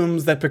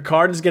assumes that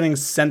Picard is getting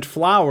sent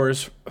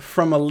flowers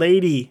from a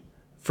lady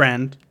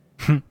friend,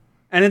 and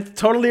it's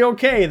totally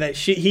okay that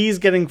he's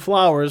getting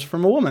flowers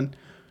from a woman.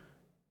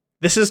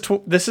 This is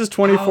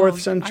 24th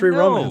century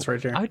romance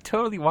right here. I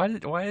totally. Why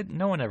did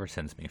no one ever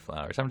sends me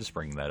flowers? I'm just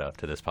bringing that up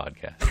to this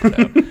podcast. So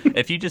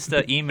if you just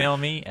email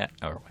me at.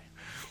 Oh,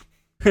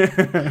 wait.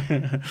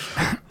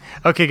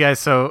 Okay, guys.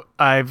 So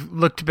I've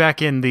looked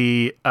back in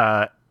the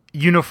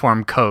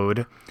uniform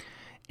code,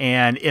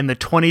 and in the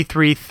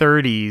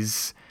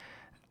 2330s,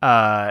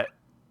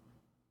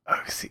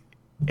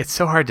 it's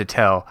so hard to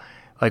tell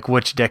like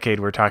which decade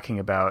we're talking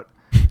about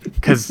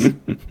because.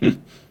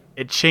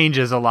 It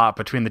changes a lot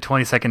between the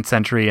 22nd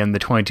century and the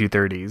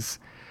 2230s.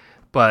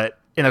 But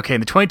in the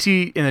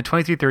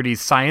 2330s,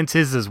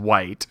 sciences is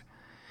white,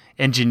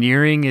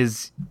 engineering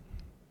is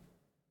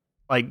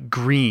like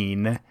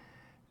green,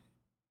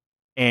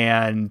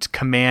 and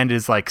command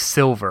is like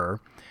silver.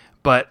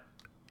 But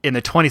in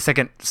the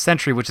 22nd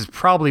century, which is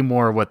probably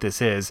more what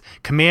this is,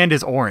 command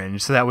is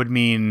orange, so that would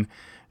mean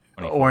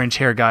orange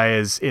hair guy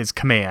is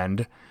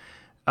command.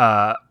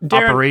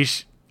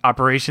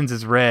 Operations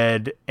is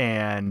red,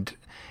 and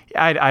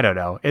I don't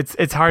know.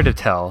 It's hard to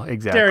tell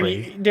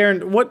exactly.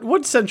 Darren,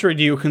 what century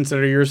do you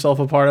consider yourself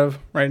a part of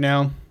right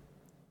now?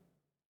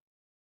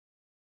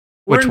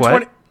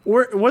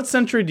 What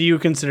century do you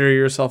consider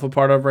yourself a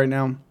part of right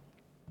now?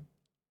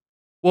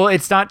 Well,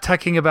 it's not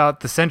talking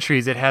about the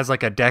centuries. It has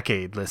like a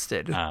decade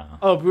listed.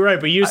 Oh, right.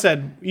 But you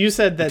said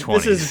that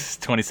 20s, this is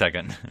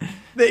 22nd.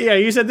 Yeah,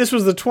 you said this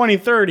was the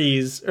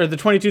 2030s or the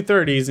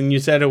 2230s, and you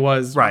said it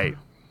was right,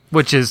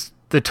 which is.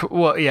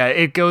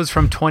 It goes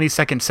from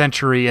 22nd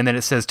century and then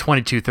it says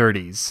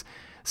 2230s.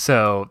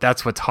 So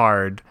that's what's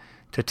hard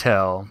to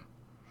tell.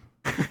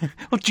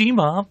 Well, gee,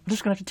 Mom, I'm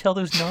just gonna have to tell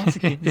those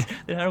Nausicaans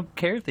that I don't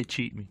care if they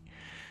cheat me.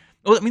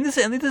 Well, I mean,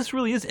 this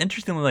really is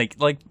interesting. Like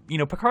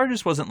Picard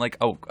just wasn't like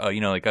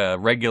like a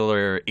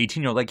regular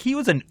 18-year-old. Like he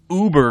was an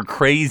uber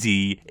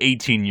crazy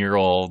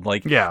 18-year-old.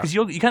 Like because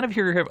you kind of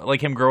hear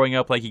him growing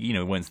up. Like he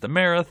wins the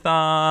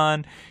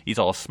marathon. He's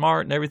all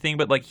smart and everything,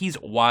 but like he's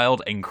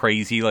wild and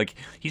crazy. Like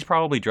he's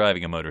probably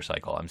driving a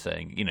motorcycle. I'm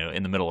saying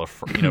in the middle of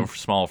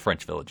small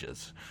French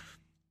villages.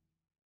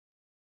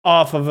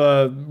 Off of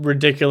a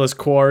ridiculous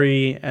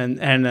quarry and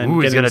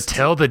then he's gonna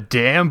tell the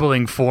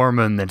gambling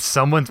foreman that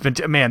someone's been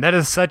man, that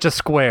is such a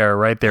square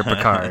right there,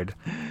 Picard.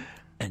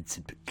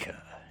 Ensign Picard.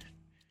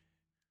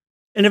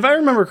 And if I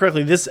remember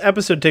correctly, this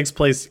episode takes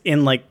place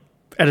in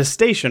at a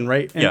station,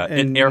 right?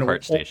 In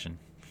Earhart Station.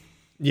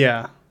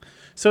 Yeah.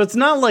 So it's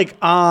not like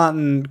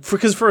on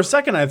because for a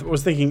second I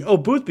was thinking,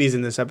 Boothby's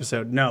in this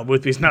episode. No,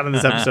 Boothby's not in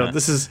this episode.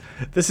 This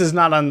is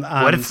not on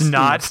what? It's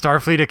not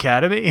Starfleet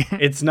Academy.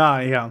 It's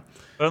not. Yeah.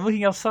 But I'm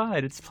looking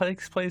outside. It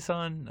takes place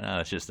on.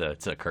 It's just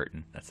it's a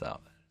curtain. That's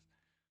out.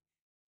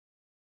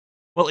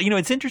 Well,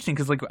 it's interesting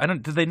because I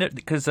don't. Did they know?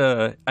 Because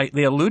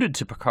they alluded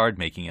to Picard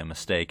making a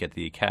mistake at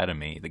the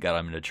Academy that got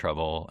him into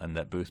trouble, and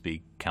that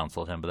Boothby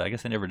counseled him. But I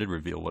guess they never did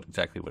reveal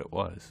exactly what it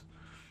was,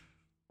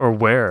 or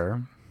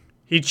where.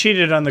 He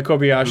cheated on the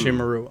Kobayashi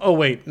Maru. Oh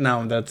wait,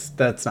 no, that's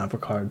not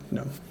Picard.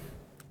 No.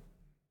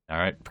 All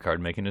right,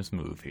 Picard making his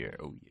move here.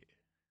 Oh yeah.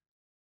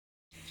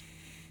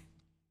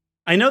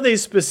 I know they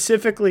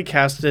specifically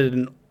casted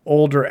an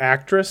older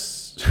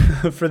actress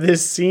for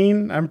this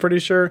scene, I'm pretty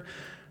sure.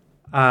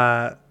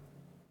 Because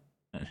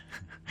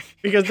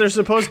they're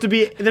supposed to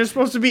be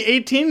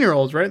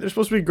 18-year-olds, right? They're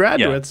supposed to be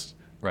graduates.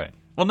 Yeah, right.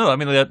 Well, no, I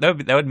mean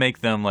that would make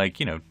them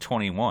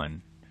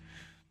 21.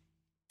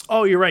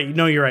 Oh, you're right.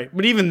 No, you're right.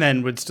 But even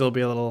then would still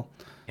be a little.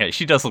 Yeah,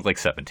 she does look like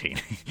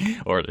 17.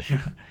 Or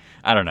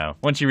I don't know.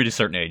 Once you reach a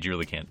certain age, you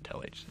really can't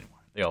tell ages anymore.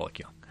 They all look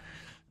young.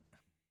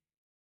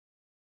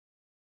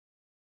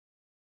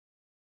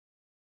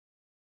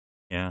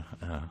 Yeah,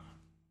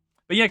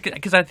 but yeah,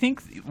 because I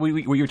think what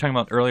you were talking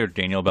about earlier,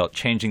 Daniel, about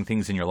changing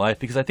things in your life.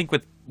 Because I think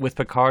with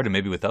Picard and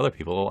maybe with other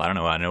people, I don't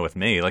know. I know with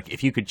me,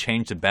 if you could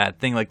change a bad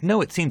thing,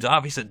 no, it seems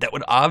obvious that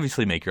would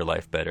obviously make your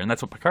life better, and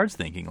that's what Picard's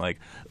thinking.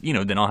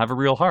 Then I'll have a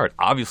real heart.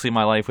 Obviously,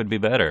 my life would be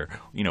better.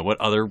 What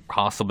other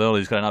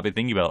possibilities could I not be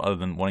thinking about other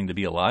than wanting to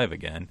be alive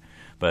again?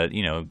 But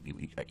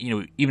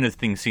even if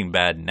things seem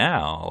bad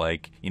now,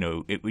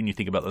 when you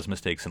think about those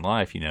mistakes in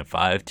life,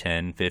 5,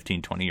 10,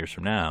 15, 20 years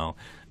from now,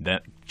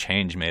 that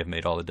change may have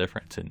made all the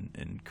difference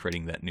in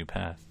creating that new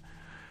path.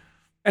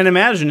 And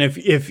imagine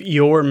if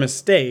your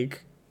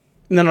mistake,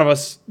 none of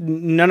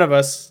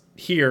us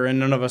here and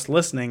none of us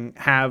listening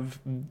have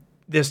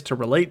this to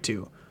relate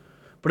to.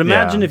 But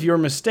imagine if your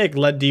mistake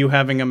led to you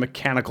having a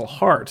mechanical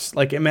heart,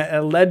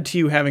 it led to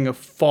you having a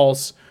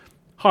false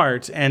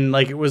heart, and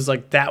it was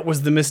that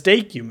was the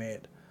mistake you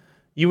made.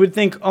 You would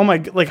think, oh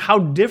my, how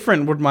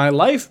different would my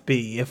life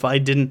be if I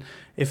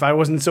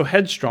wasn't so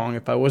headstrong,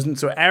 if I wasn't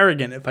so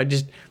arrogant,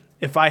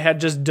 if I had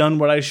just done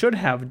what I should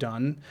have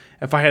done,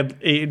 if I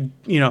had,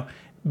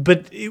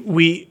 but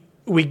we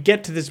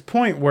get to this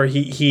point where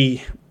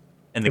he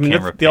and the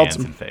camera pans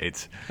and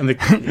fades.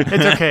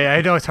 It's okay.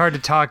 I know it's hard to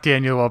talk,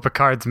 Daniel, while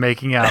Picard's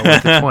making out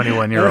with the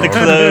 21-year-old. The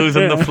clothes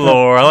on the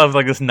floor. I love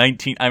this I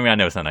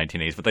know it's not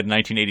 1980s, but the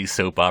 1980s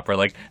soap opera,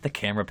 the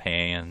camera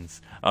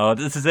pans. Oh,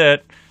 this is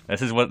it.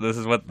 This is what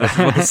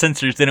the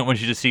censors didn't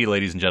want you to see,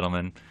 ladies and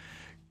gentlemen.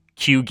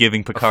 Q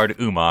giving Picard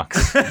umox.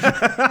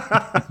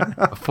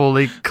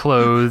 Fully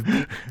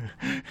clothed.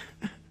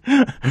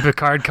 And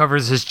Picard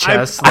covers his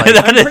chest.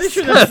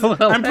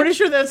 I'm pretty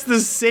sure that's the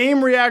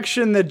same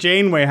reaction that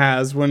Janeway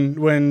has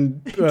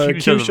when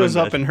Q shows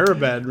up in her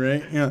bed,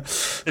 right? Yeah.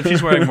 If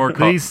she's wearing more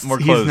clothes.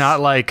 He's not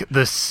like,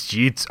 the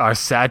sheets are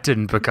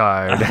satin,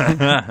 Picard.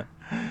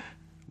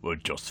 We're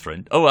just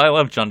friends. Oh, I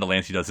love John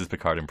Delancey does his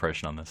Picard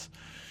impression on this.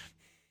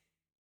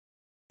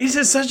 This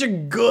is such a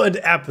good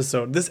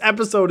episode. This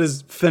episode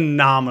is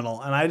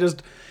phenomenal, and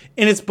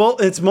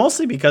it's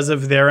mostly because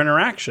of their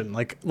interaction.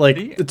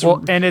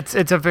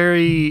 It's a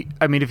very.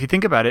 I mean, if you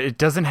think about it, it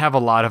doesn't have a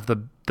lot of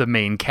the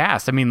main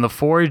cast. I mean,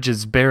 LaForge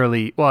is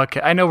barely. Well,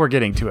 I know we're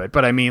getting to it,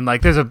 but I mean,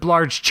 there's a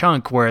large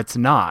chunk where it's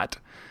not,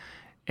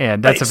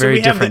 and that's a very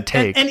different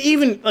take. And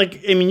even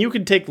you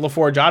could take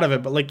LaForge out of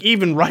it, but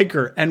even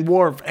Riker and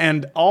Worf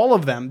and all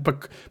of them,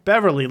 but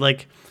Beverly,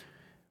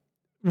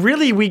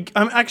 really,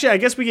 I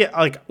guess we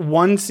get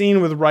one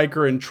scene with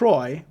Riker and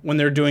Troy when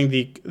they're doing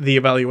the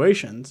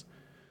evaluations.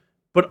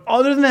 But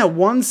other than that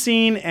one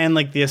scene and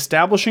the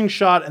establishing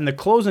shot and the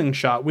closing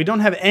shot, we don't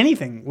have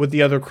anything with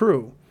the other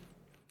crew.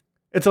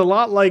 It's a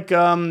lot like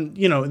the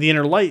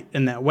Inner Light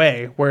in that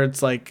way, where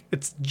it's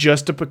it's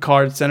just a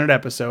Picard-centered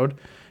episode.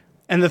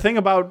 And the thing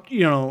about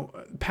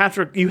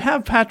Patrick, you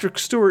have Patrick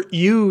Stewart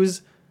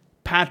use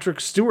Patrick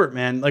Stewart,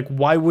 man.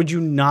 Why would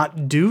you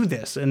not do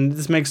this? And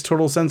this makes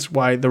total sense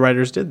why the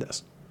writers did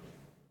this.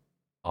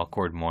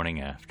 Awkward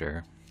morning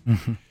after.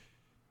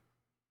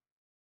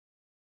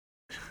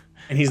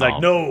 And he's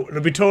like, no,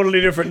 it'll be totally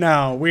different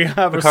now. We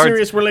have a Picard's-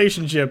 serious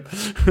relationship.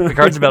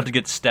 Picard's about to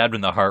get stabbed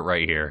in the heart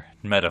right here,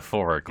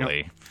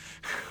 metaphorically.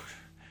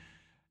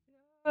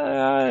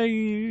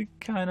 I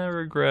kind of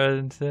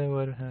regret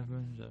what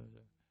happened.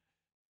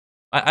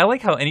 I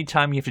like how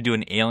anytime you have to do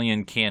an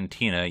alien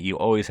cantina, you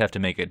always have to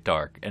make it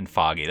dark and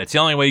foggy. That's the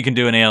only way you can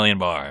do an alien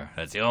bar.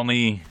 That's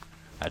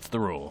the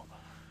rule.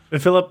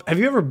 But Philip, have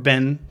you ever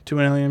been to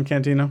an alien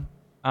cantina?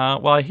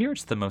 Well, I hear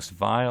it's the most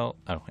vile.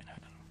 Oh, wait, no.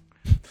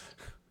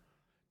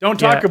 Don't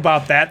talk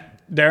about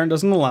that. Darren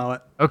doesn't allow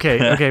it.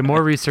 Okay,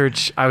 more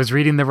research. I was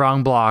reading the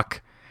wrong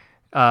block.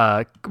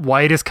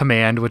 White is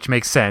command, which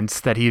makes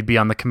sense that he'd be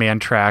on the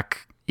command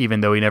track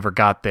even though he never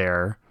got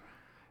there.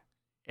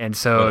 And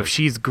so if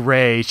she's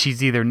gray,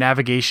 she's either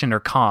navigation or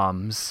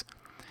comms.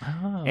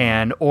 Oh.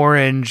 And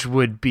orange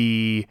would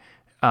be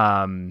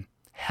helm.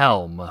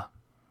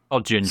 Oh,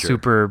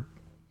 ginger.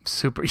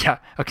 Super, yeah,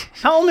 okay.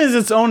 Helm is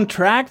its own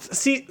track.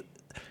 See,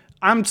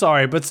 I'm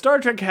sorry, but Star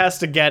Trek has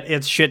to get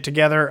its shit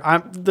together.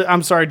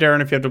 I'm sorry,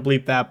 Darren, if you have to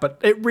bleep that, but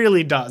it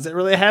really does. It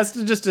really has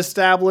to just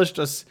establish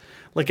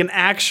like an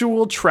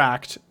actual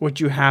tract, what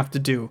you have to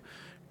do.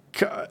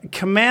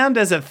 Command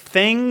as a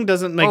thing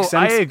doesn't make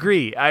sense. I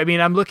agree. I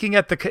mean, I'm looking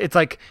at it's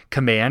like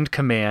command,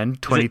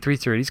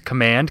 2330s,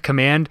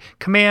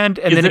 command,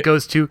 and then it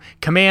goes to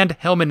command,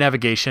 helm and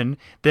navigation.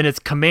 Then it's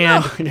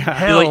command,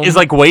 helm, is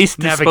like waste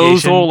navigation,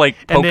 disposal, like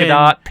polka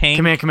dot, pink.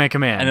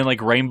 Command. And then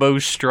like rainbow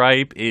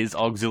stripe is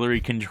auxiliary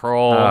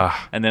control.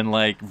 And then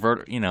like,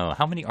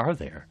 how many are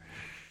there?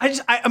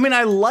 I mean,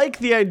 I like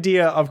the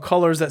idea of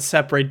colors that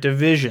separate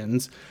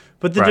divisions,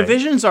 but the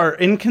divisions are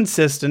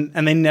inconsistent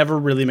and they never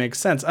really make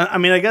sense. I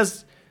mean, I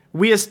guess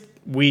we in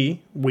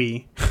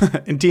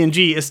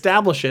TNG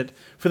establish it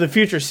for the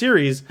future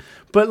series,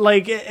 but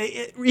like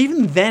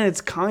even then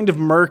it's kind of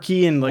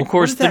murky and like. Of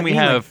course, then we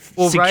have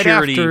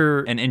security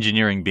right and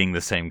engineering being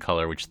the same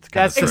color, which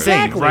that's the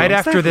thing. Right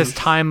after this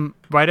time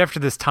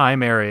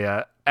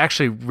area,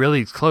 actually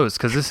really close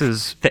because this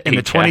is in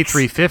the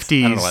 2350s.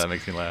 I don't know why that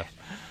makes me laugh.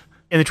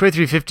 In the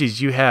 2350s,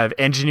 you have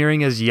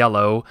engineering as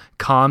yellow,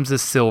 comms is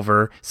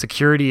silver,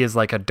 security is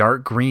like a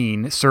dark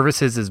green,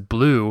 services is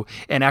blue,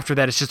 and after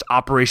that, it's just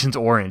operations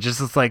orange. It's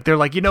just like, they're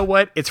like, you know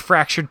what? It's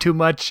fractured too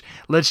much.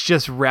 Let's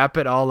just wrap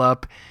it all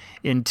up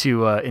into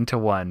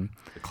one.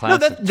 No,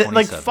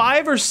 like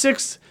 5 or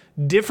 6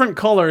 different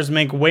colors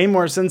make way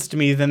more sense to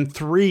me than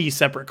 3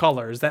 separate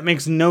colors. That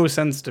makes no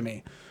sense to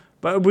me.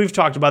 But we've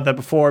talked about that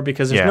before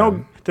because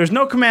there's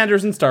no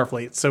commanders in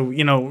Starfleet. So,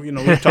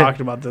 we've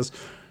talked about this.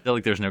 I feel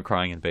like there's no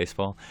crying in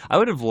baseball. I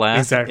would have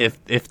laughed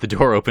if the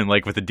door opened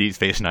like with the Deep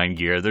Space Nine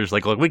gear. There's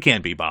like, look, we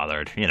can't be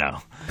bothered,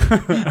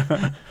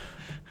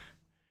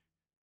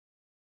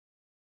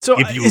 So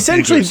if you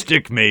essentially,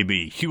 stick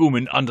maybe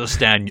human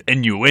understand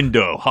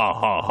innuendo. Ha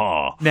ha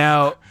ha.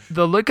 Now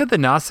the look of the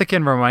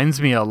Nausican reminds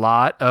me a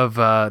lot of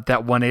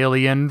that one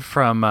alien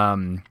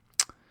from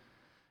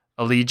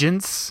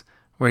Allegiance.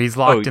 Where he's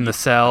locked in the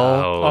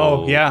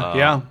cell.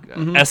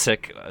 Mm-hmm.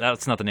 Essek.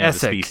 That's not the name of the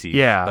species.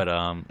 Yeah. But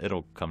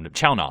it'll come to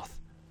Chownoth,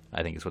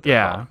 I think is what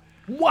they're called.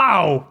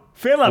 Wow.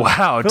 Phillip.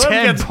 Wow, Phillip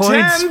 10 gets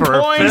points 10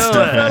 for points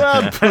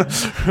Phillip. to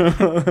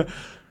Phillip.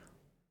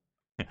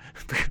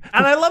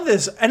 And I love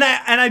this. And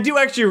I do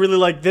actually really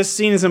like this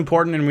scene is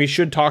important and we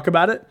should talk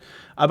about it.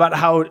 About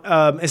how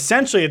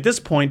essentially at this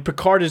point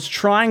Picard is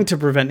trying to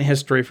prevent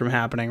history from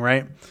happening,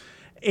 right?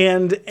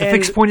 And a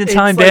fixed point in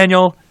time, like,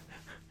 Daniel.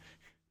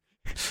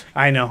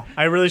 I know.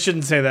 I really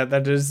shouldn't say that.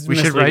 That is We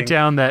misleading. should write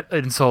down that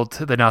insult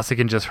the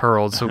Nausican just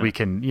hurled so we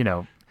can,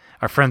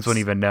 our friends won't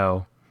even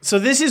know. So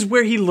this is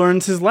where he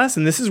learns his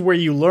lesson. This is where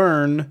you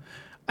learn.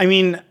 I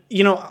mean,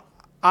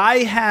 I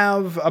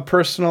have a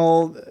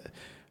personal...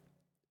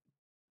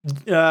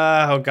 what's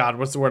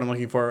the word I'm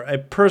looking for? A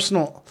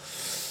personal...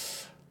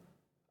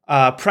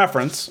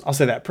 preference, I'll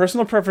say that,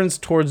 personal preference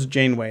towards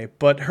Janeway,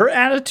 but her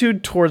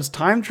attitude towards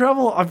time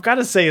travel, I've got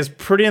to say, is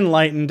pretty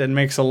enlightened and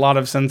makes a lot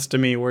of sense to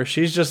me, where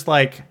she's just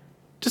like,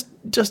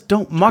 just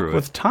don't muck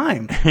with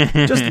time.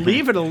 Just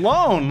leave it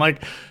alone.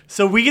 Like,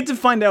 so we get to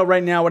find out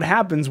right now what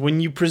happens when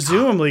you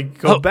presumably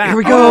go back. Here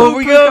we go. Oh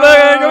my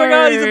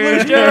God, he's a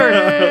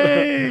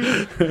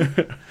blue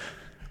shirt.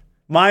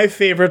 My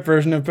favorite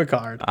version of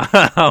Picard.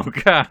 Oh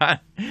God!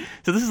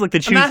 So this is like the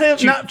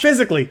choose. Not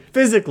physically.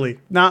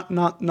 Not.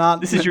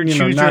 This is your choose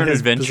your own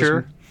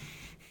adventure. Position.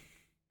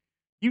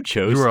 You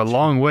chose. You were a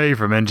long way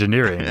from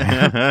engineering.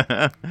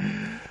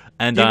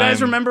 And do you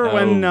guys remember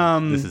when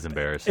this is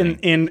embarrassing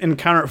in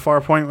Encounter at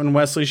Farpoint when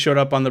Wesley showed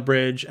up on the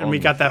bridge and we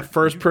got that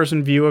first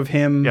person view of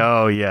him?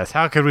 Oh yes,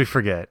 how could we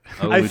forget?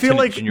 I feel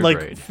like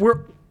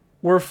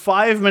we're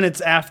 5 minutes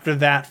after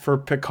that for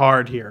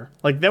Picard here.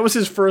 Like that was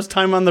his first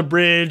time on the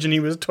bridge and he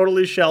was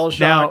totally shell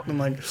shocked.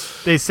 Now,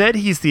 they said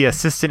he's the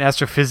assistant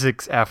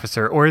astrophysics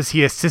officer, or is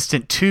he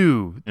assistant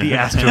to the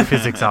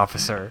astrophysics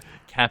officer?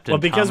 Captain. Well,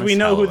 because Thomas we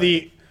know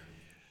Holloway.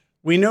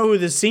 who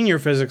the senior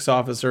physics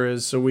officer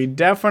is, so we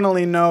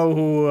definitely know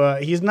who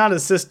he's not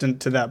assistant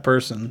to that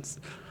person.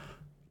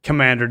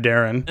 Commander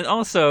Darren. And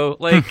also,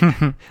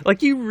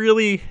 like you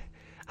really,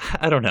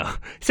 I don't know.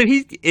 So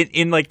he's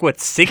in like what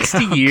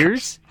 60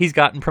 years he's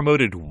gotten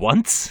promoted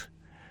once.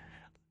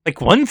 Like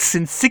once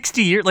in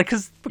 60 years, like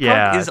because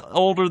Picard is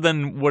older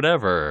than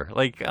whatever.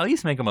 Like at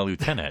least make him a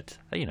lieutenant.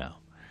 You know,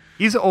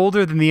 he's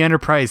older than the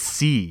Enterprise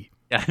C.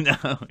 Yeah, I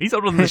know. He's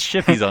older than the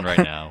ship he's on right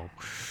now,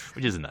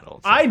 which isn't that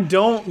old. So. I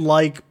don't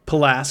like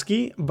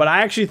Pulaski, but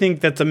I actually think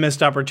that's a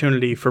missed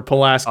opportunity for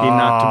Pulaski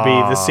not to be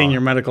the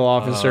senior medical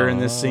officer in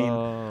this scene.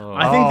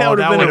 I think that would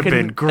have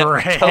been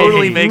great. That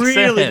totally makes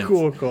really sense.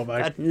 Cool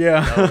callback.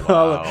 Yeah,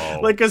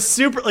 wow. Like a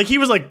super. Like he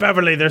was like,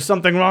 Beverly, there's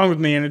something wrong with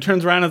me, and it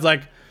turns around and it's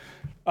like,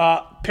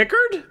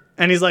 Pickard,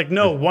 and he's like,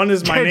 no, one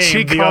is my name,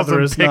 She the calls other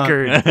him is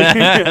Pickard.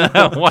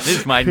 not. What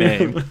is my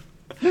name?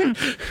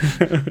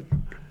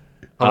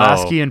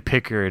 Pulaski and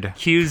Pickard.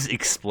 Q's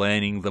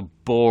explaining the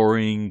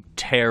boring,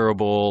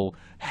 terrible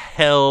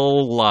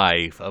hell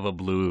life of a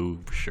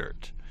blue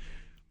shirt.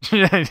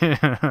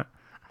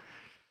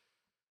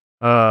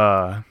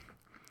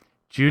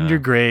 Junior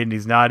grade, and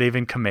he's not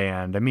even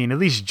command. I mean, at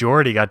least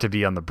Geordi got to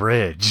be on the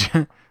bridge.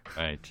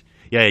 Right.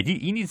 Yeah,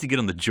 he needs to get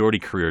on the Geordi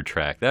career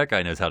track. That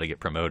guy knows how to get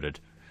promoted.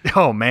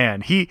 Oh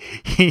man, he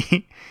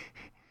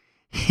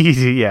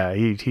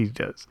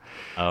does.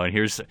 Oh, and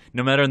here's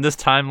no matter in this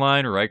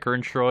timeline, Riker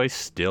and Troy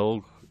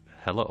still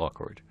hella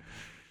awkward.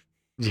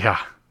 Yeah.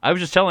 I was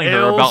just telling her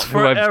Ills about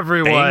for who I've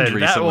everyone. banged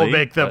recently. That will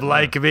make them but,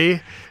 like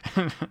me.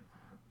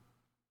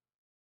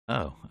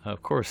 Oh,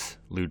 of course,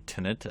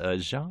 Lieutenant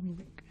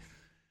Jean-Luc.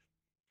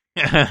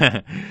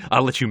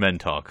 I'll let you men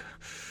talk.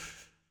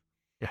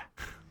 Yeah.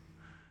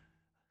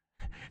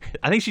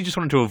 I think she just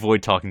wanted to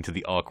avoid talking to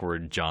the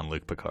awkward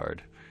Jean-Luc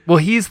Picard. Well,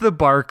 he's the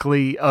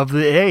Barclay of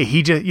the A.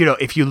 He just,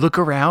 if you look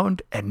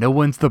around and no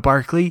one's the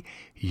Barclay,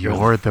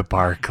 you're the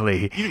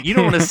Barclay. You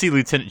don't want to see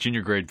Lieutenant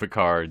Junior Grade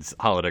Picard's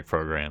holodeck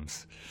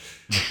programs.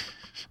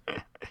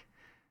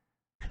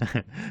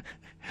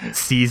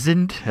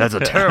 Seasoned? That's a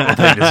terrible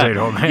thing to say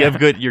to a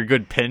man. You're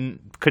good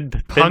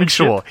penmanship.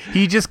 Punctual.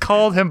 He just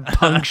called him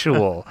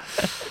punctual.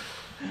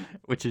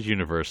 Which is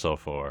universal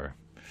for...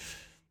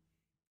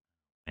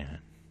 Man.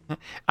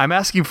 I'm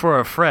asking for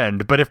a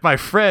friend, but if my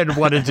friend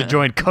wanted to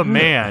join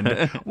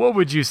command, what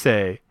would you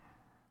say?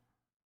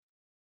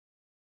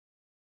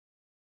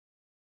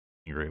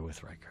 Angry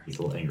with Riker. He's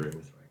a little angry with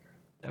Riker.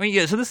 I mean,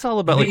 yeah, so this is all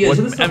about,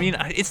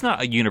 it's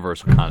not a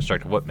universal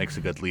construct of what makes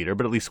a good leader,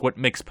 but at least what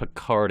makes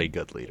Picard a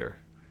good leader.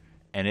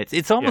 And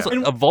it's almost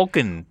like a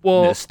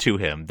Vulcan-ness to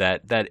him,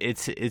 that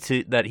it's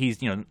that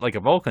he's, like a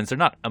Vulcans, they're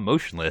not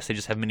emotionless, they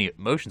just have many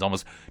emotions,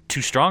 almost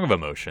too strong of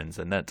emotions,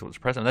 and that's what's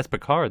present. And that's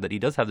Picard, that he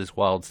does have this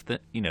wild,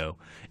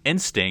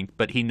 instinct,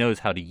 but he knows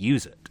how to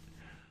use it.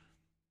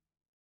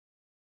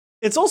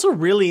 It's also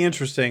really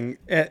interesting,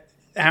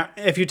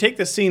 if you take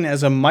this scene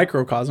as a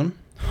microcosm,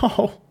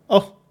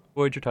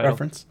 Voyager title.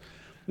 reference.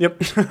 Yep.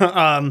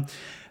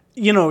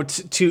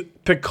 To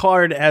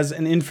Picard as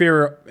an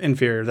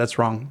inferior, that's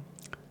wrong.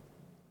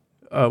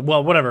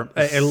 Whatever.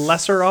 A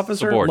lesser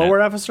officer,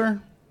 lower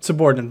officer,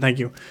 subordinate. Thank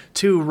you.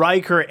 To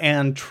Riker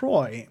and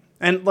Troy,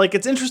 and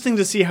it's interesting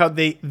to see how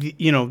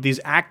these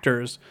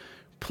actors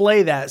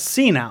play that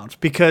scene out,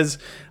 because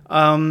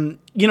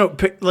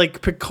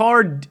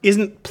Picard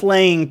isn't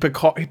playing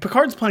Picard.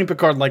 Picard's playing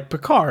Picard like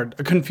Picard,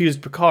 a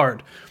confused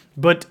Picard.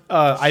 But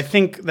I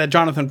think that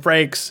Jonathan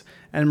Frakes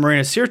and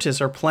Marina Sirtis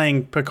are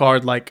playing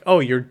Picard like, oh,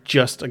 you're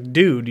just a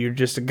dude. You're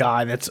just a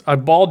guy that's a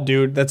bald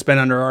dude that's been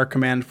under our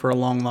command for a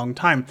long, long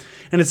time.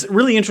 And it's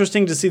really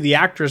interesting to see the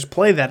actors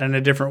play that in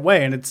a different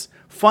way. And it's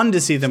fun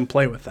to see them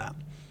play with that.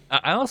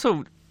 I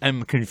also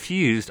am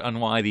confused on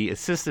why the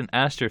assistant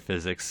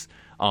astrophysics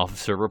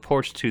officer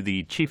reports to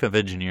the chief of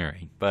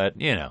engineering. But,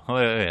 we all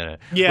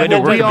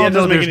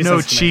know there's no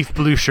chief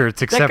blue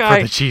shirts except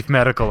for the chief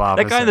medical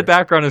officer. That guy in the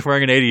background is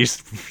wearing an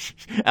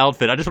 80s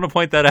outfit. I just want to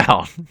point that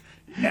out.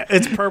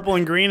 It's purple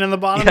and green in the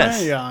bottom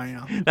yes. there?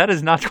 Yeah. That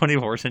is not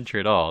 24th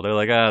century at all. They're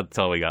like, that's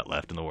all we got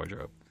left in the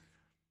wardrobe.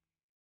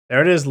 There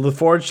it is,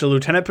 LaForge to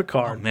Lieutenant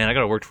Picard. Oh, man, I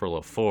got to work for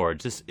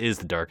LaForge. This is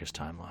the darkest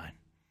timeline.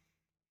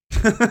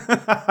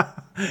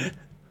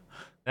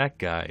 That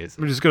guy is...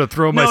 I'm just going to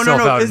throw myself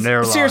out in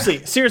airline.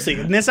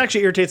 Seriously, and this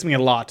actually irritates me a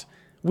lot.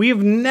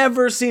 We've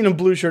never seen a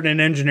blue shirt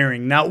in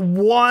engineering, not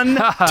one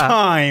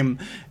time.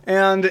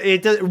 And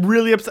it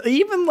really upset.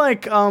 Even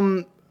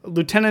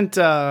Lieutenant...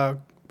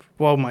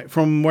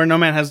 from where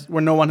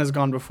no one has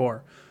gone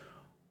before.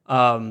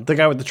 The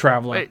guy with the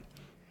Traveler. Wait.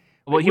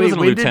 Well, he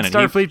wasn't a lieutenant.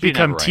 When did Starfleet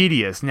become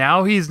tedious?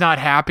 Now he's not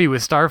happy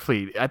with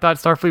Starfleet. I thought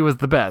Starfleet was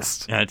the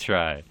best. That's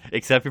right.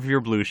 Except if you're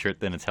a blue shirt,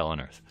 then it's hell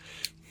on earth.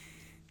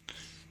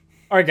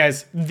 All right,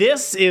 guys.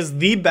 This is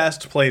the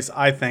best place,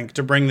 I think,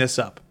 to bring this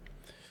up.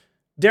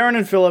 Darren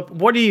and Phillip,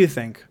 what do you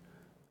think?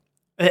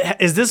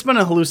 Has this been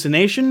a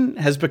hallucination?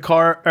 Has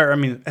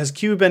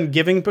Q been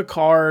giving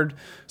Picard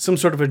some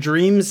sort of a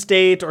dream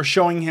state, or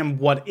showing him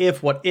what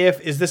if?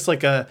 Is this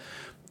like a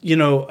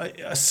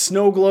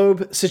snow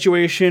globe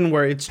situation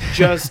where it's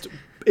just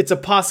it's a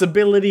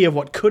possibility of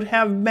what could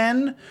have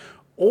been,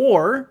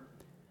 or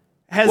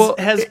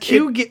has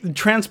Q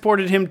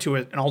transported him to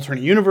an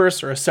alternate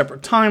universe or a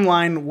separate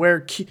timeline where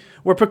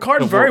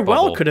Picard very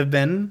well could have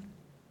been?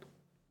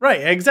 Right,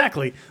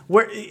 exactly.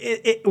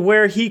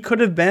 Where he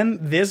could have been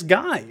this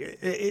guy.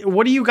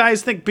 What do you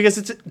guys think?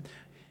 Because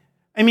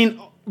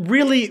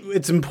really,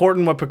 it's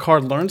important what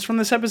Picard learns from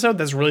this episode.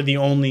 That's really the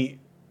only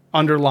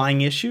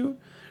underlying issue.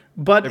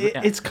 But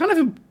it's kind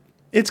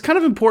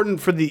of important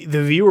for the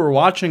viewer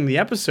watching the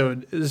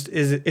episode. Is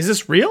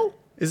this real?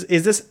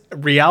 Is this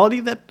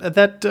reality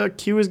that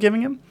Q is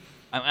giving him?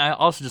 I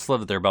also just love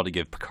that they're about to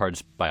give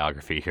Picard's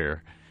biography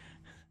here.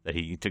 That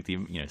he took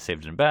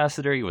saved an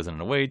ambassador, he was on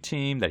an away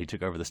team, that he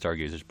took over the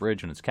Stargazer's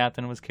bridge when his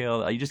captain was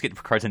killed. You just get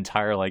Picard's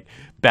entire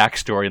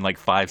backstory in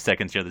 5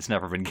 seconds here that's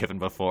never been given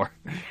before.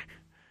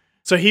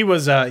 So he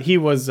was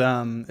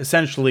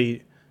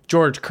essentially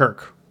George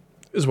Kirk,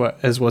 is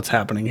what's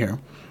happening here.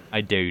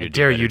 I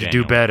dare you to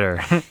do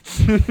better.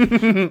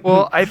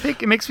 Well, I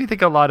think it makes me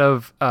think a lot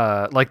of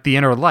the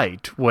Inner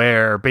Light,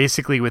 where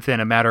basically within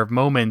a matter of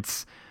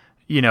moments,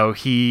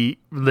 he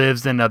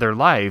lives another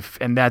life,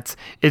 and that's,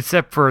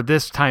 except for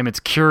this time, it's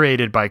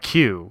curated by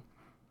Q,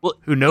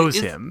 who knows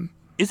him.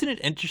 Isn't it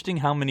interesting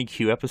how many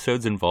Q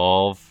episodes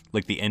involve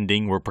the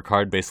ending where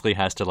Picard basically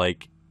has to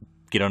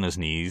get on his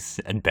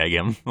knees and beg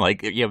him?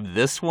 You have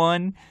this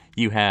one,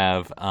 you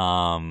have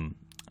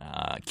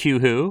Q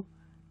who,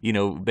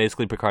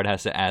 basically Picard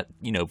has to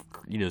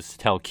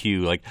tell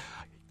Q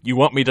you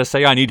want me to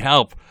say I need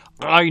help,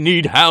 and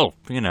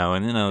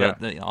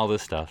all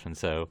this stuff, and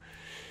so.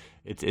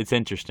 It's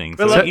interesting.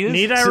 But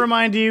need I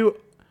remind you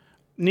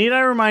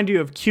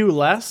of Q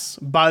less?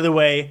 By the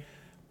way,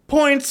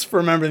 points for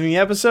remembering the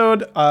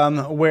episode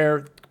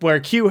where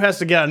Q has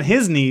to get on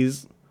his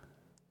knees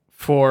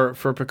for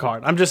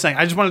Picard. I'm just saying.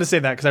 I just wanted to say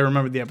that because I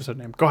remembered the episode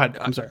name. Go ahead.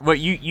 I'm sorry. Well,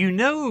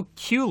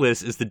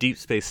 Q-less is the Deep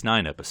Space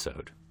Nine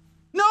episode.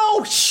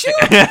 No, shoot!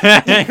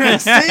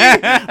 See?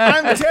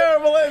 I'm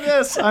terrible at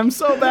this. I'm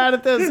so bad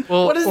at this.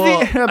 What is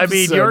the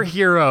episode? Your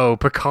hero,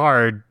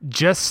 Picard,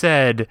 just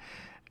said...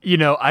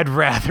 I'd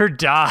rather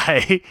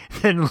die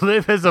than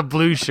live as a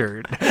blue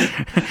shirt.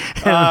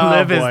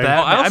 Live as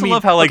that. I also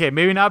love how, okay,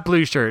 maybe not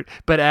blue shirt,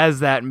 but as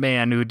that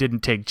man who didn't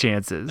take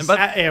chances.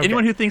 But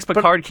anyone who thinks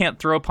Picard can't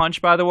throw a punch,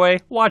 by the way,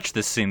 watch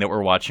this scene that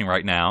we're watching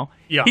right now.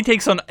 Yeah. He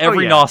takes on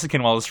every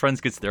Nausicaan while his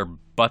friends gets their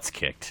butts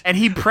kicked. And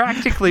he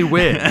practically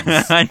wins.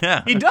 I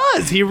know. He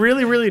does. He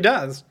really, really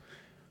does.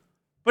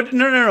 But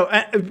no.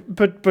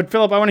 But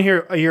Philip, I want to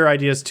hear your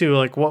ideas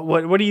too.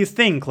 What do you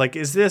think?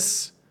 Is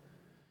this...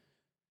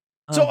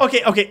 So,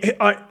 okay.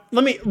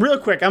 Let me, real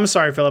quick, I'm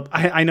sorry, Philip.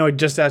 I know I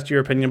just asked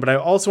your opinion, but I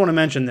also want to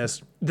mention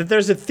this, that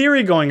there's a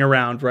theory going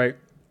around, right?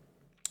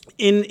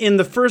 In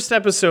the first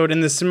episode,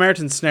 in the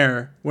Samaritan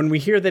Snare, when we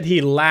hear that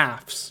he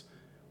laughs,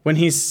 when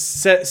he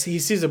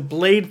sees a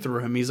blade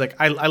through him, he's like,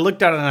 I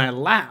looked at it and I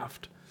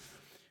laughed.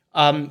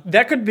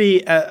 That could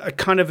be a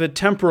kind of a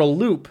temporal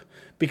loop,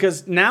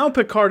 because now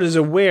Picard is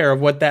aware of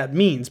what that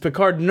means.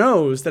 Picard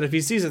knows that if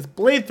he sees a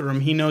blade through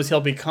him, he knows he'll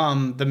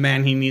become the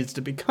man he needs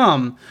to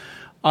become.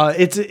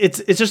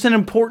 It's just an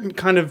important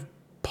kind of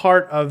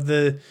part of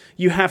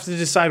you have to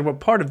decide what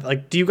part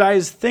of do you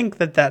guys think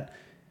that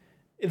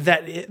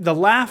the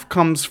laugh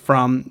comes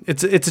from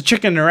it's a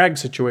chicken or egg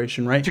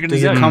situation, right?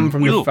 Does it come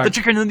from the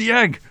chicken and the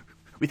egg?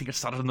 We think it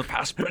started in the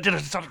past, but it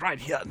started right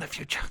here in the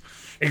future.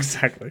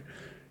 Exactly.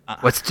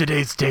 What's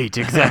today's date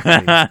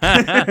exactly?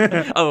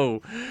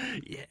 Oh,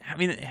 yeah.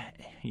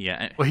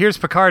 Yeah. Well, here's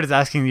Picard is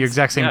asking the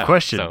exact same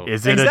question. So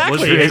is it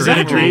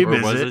a dream?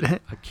 Or was it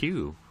a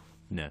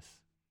Q-ness?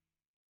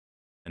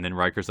 And then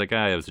Riker's like,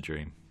 it was a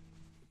dream.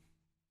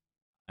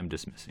 I'm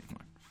dismissing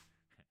one.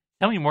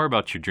 Tell me more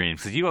about your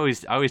dreams,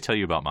 because I always tell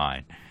you about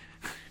mine.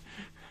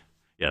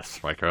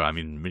 Yes, Riker,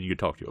 you could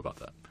talk to you about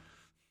that.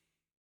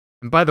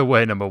 And by the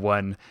way, number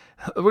one,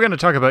 we're going to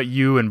talk about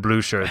you and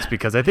blue shirts,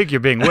 because I think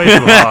you're being way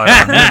too hard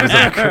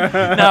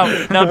on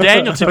me. Now,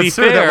 Daniel, to be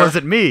fair... that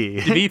wasn't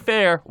me. To be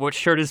fair, what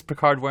shirt is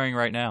Picard wearing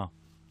right now?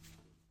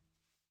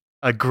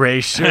 A gray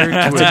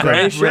shirt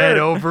with red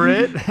over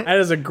it. That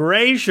is a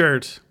gray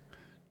shirt.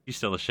 He's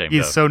still ashamed.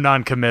 He's so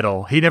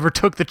non-committal. He never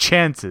took the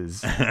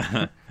chances.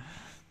 But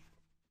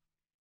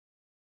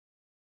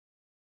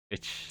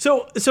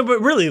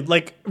really,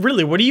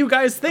 what do you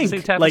guys think? Say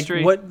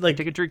Tapestry.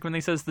 Take a drink when they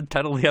says the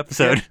title of the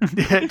episode.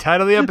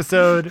 Title of the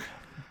episode.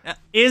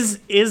 Is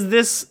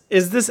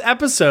this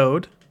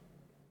episode?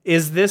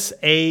 Is this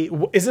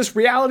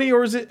reality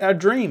or is it a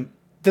dream?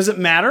 Does it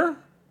matter?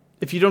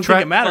 If you don't think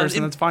it matters,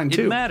 then that's fine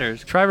too. It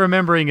matters. Try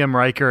remembering him,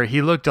 Riker.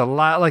 He looked a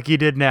lot like he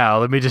did now.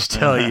 Let me just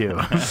tell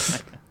you.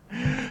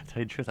 Tell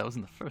you the truth, that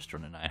wasn't the first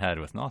run I had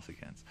with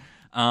Nausicaans.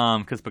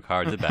 Because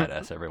Picard's a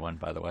badass, everyone,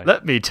 by the way.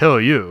 Let me tell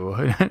you.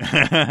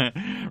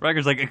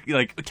 Riker's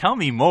like, tell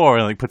me more,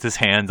 and puts his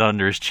hands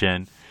under his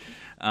chin,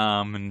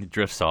 and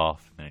drifts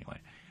off. Anyway.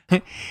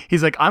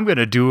 He's like, I'm going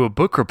to do a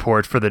book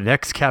report for the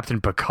next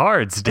Captain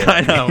Picard's day.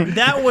 I know.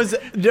 that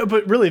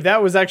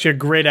was actually a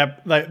great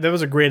that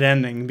was a great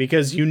ending,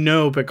 because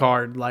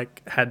Picard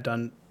had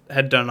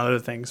done other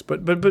things,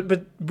 but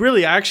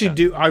really, I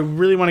actually I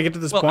really want to get to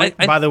this point.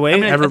 By the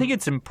way, I think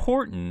it's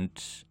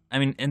important.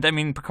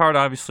 Picard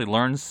obviously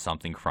learns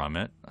something from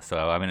it.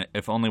 So,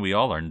 if only we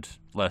all learned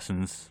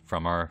lessons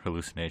from our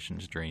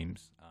hallucinations,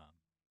 dreams.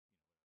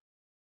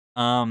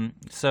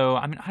 So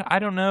I mean, I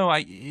don't know.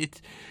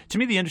 To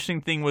me, the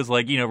interesting thing was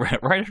like,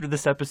 right after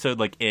this episode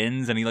like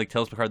ends and he like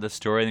tells Picard this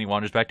story and he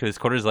wanders back to his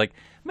quarters, like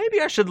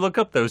maybe I should look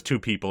up those two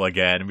people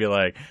again and be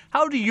like,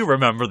 how do you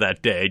remember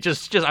that day?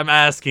 Just I'm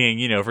asking,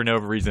 for no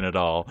reason at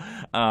all.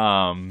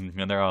 And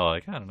they're all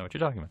like, I don't know what you're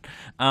talking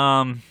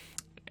about.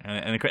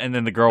 And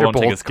then the girl won't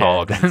take his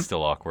call because it's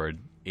still awkward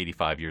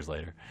 85 years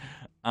later.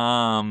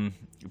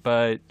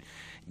 But.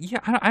 Yeah,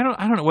 I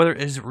don't know whether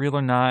it's real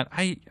or not.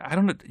 I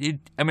don't know.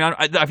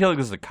 I feel like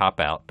this is a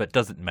cop out, but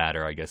doesn't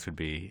matter. I guess would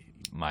be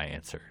my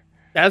answer.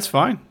 That's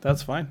fine.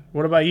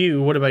 What about you,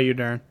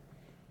 Darren?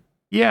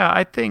 Yeah,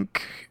 I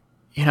think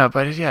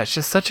but yeah, it's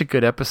just such a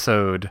good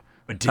episode.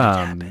 But did it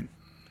happen?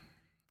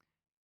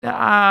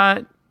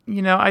 I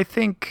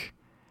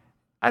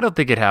don't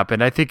think it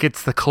happened. I think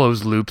it's the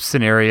closed loop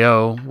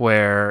scenario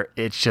where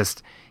it's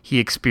just he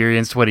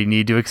experienced what he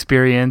needed to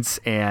experience,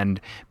 and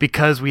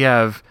because we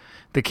have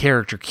the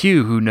character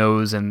Q who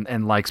knows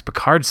and likes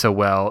Picard so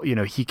well,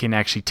 he can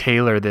actually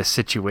tailor this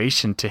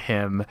situation to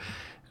him.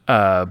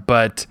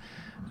 But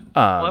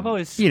I've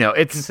always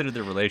it's considered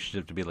their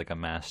relationship to be like a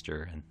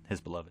master and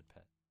his beloved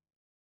pet.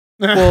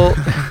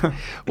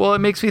 Well, it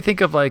makes me think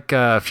of like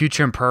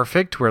Future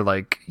Imperfect, where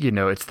like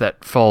it's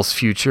that false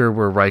future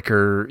where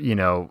Riker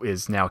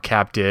is now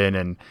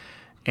captain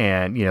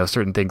and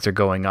certain things are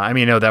going on. I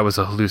mean, that was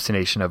a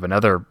hallucination of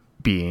another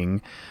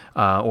being.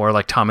 Or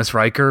like Thomas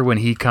Riker when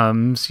he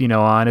comes,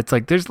 on. It's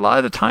like there's a lot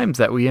of the times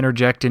that we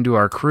interject into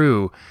our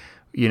crew,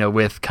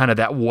 with kind of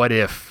that what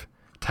if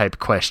type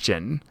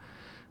question.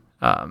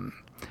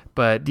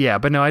 But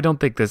no, I don't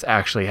think this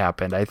actually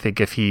happened. I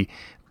think if he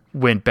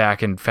went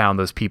back and found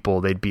those people,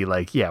 they'd be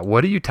like, yeah,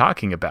 what are you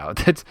talking about?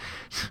 That's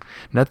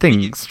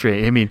nothing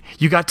strange. I mean,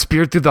 you got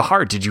speared through the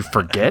heart. Did you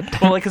forget?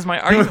 Well, because my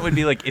argument would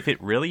be like, if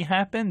it really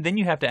happened, then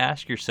you have to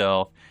ask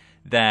yourself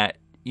that,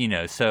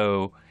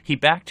 so he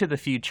back to the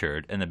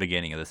future in the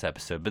beginning of this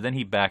episode, but then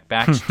he back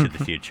to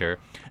the future.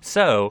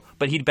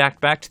 But he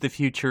back to the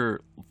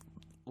future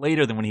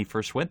later than when he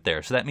first went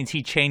there. So that means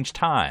he changed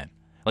time.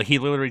 Like he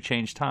literally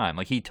changed time.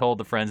 Like he told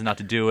the friends not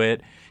to do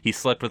it. He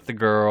slept with the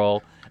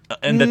girl,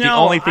 and that the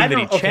only thing that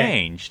he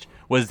changed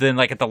was then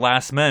like at the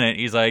last minute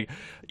he's like,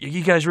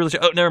 "You guys really?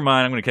 Oh, never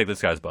mind. I'm going to kick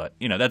this guy's butt."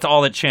 That's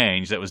all that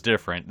changed. That was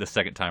different the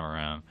second time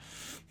around.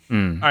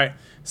 All right.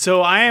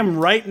 So I am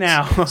right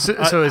now.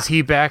 So is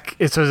he back?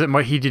 So is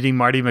it did he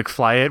Marty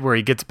McFly it where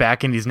he gets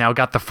back and he's now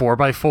got the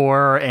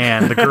 4x4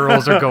 and the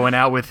girls are going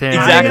out with him?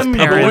 Exactly. His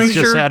parents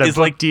just had a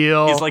book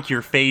deal. It's like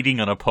you're fading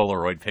on a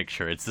Polaroid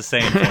picture. It's the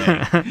same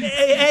thing.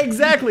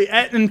 Exactly.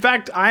 In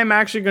fact, I'm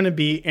actually going to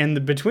be in the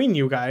between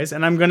you guys,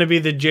 and I'm going to be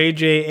the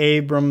J.J.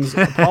 Abrams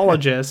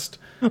apologist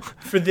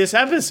for this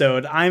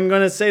episode. I'm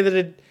going to say that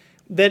it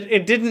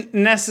didn't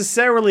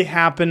necessarily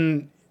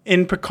happen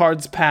in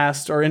Picard's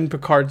past or in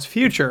Picard's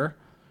future,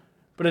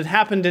 but it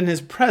happened in his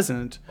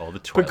present.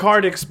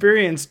 Picard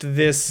experienced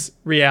this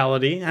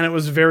reality, and it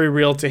was very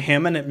real to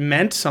him, and it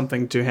meant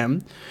something to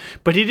him,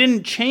 but he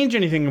didn't change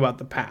anything about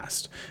the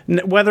past.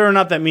 Whether or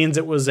not that means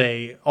it was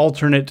a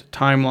alternate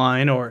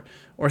timeline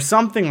or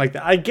something like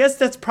that. I guess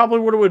that's probably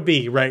what it would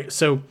be, right?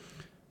 So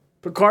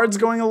Picard's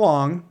going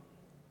along,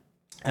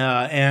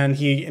 and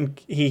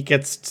he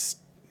gets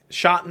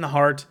shot in the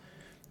heart.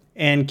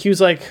 And Q's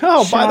like,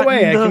 oh, by the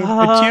way,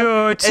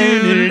 you're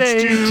too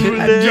late.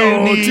 You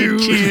need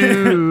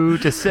you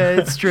to set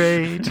it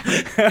straight.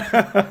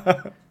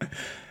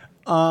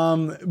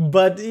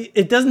 But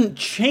it doesn't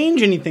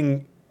change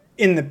anything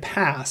in the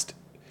past.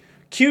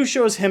 Q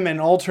shows him an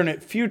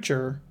alternate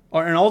future,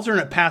 or an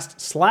alternate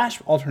past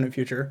 / alternate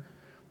future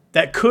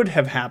that could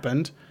have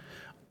happened.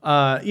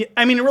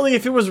 I mean, really,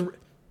 if it was,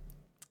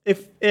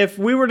 if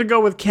we were to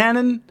go with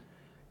canon.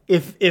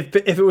 If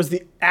it was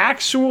the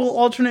actual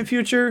alternate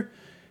future,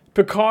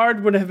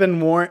 Picard would have been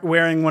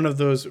wearing one of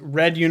those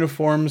red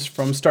uniforms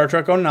from Star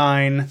Trek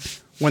 09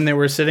 when they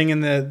were sitting in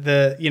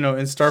the in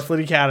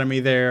Starfleet Academy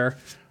there,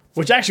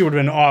 which actually would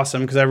have been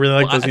awesome because I really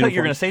like those uniforms. I thought you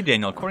were going to say,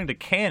 Daniel, according to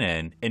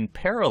canon, in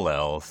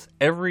parallels,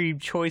 every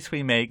choice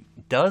we make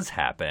does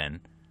happen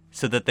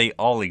so that they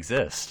all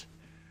exist.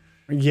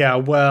 Yeah,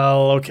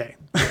 well, okay.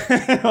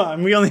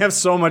 We only have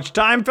so much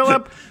time,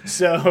 Philip,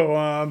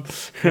 so...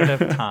 We don't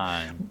have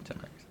time.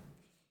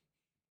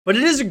 But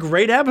it is a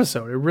great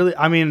episode. It really,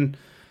 I mean,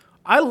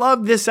 I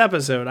love this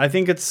episode. I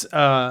think it's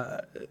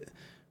for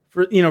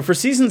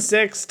season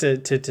 6 to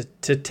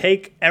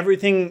take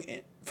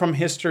everything from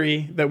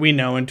history that we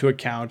know into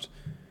account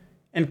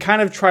and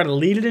kind of try to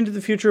lead it into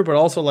the future, but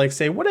also like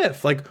say, what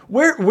if? Like,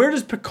 where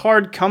does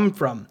Picard come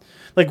from?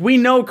 Like, we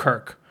know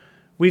Kirk.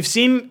 We've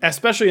seen,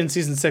 especially in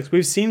season 6,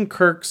 we've seen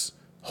Kirk's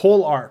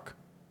whole arc.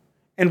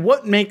 And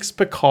what makes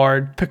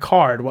Picard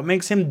Picard? What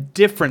makes him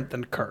different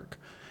than Kirk?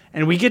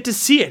 And we get to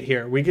see it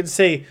here. We get to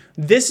say,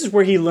 this is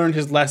where he learned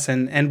his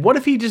lesson. And what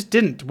if he just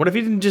didn't? What if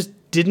he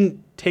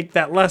didn't take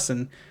that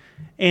lesson?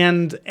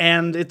 And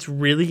it's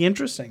really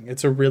interesting.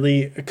 It's a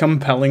really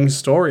compelling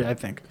story, I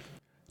think.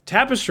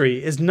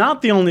 Tapestry is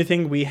not the only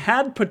thing we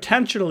had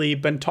potentially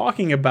been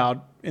talking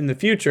about in the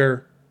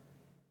future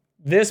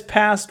this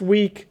past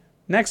week,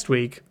 next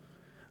week.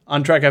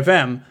 on Trek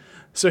FM.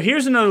 So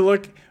here's another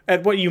look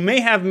at what you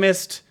may have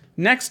missed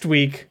next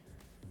week,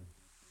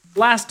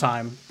 last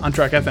time on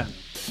Trek FM.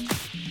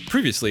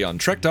 Previously on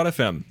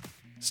Trek.fm,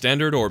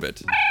 Standard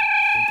Orbit.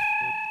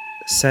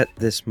 Set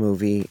this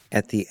movie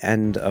at the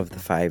end of the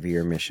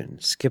 5-year mission.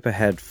 Skip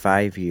ahead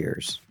 5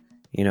 years,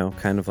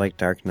 kind of like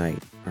Dark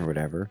Knight or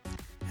whatever,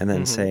 and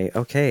then say,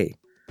 okay,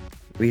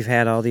 we've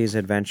had all these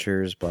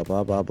adventures, blah,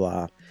 blah, blah,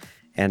 blah,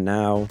 and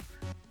now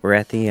we're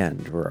at the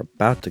end. We're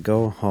about to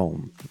go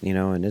home,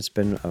 and it's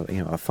been,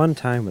 a fun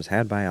time was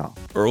had by all.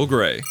 Earl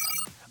Grey.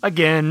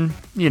 Again,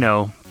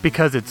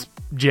 because it's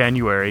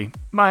January,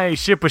 my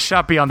ship was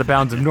shot beyond the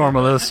bounds of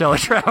normal interstellar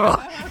travel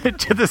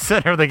to the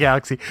center of the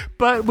galaxy,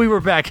 but we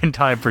were back in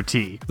time for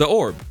tea. The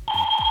Orb.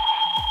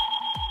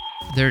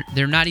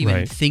 They're not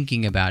even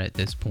thinking about it at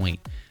this point.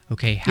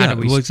 Okay, how do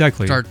we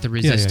start the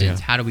resistance?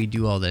 How do we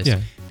do all this?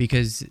 Yeah.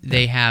 Because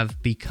they have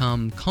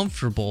become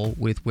comfortable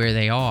with where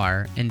they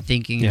are and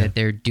thinking that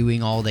they're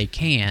doing all they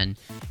can,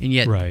 and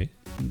yet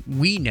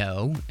we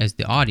know, as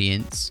the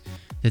audience,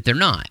 that they're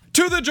not.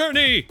 To the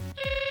journey!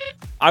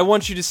 I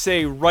want you to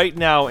say right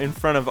now in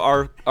front of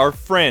our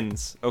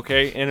friends,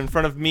 okay, and in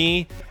front of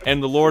me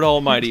and the Lord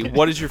Almighty,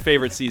 what is your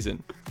favorite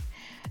season?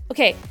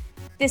 Okay,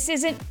 this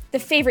isn't the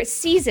favorite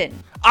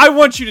season. I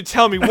want you to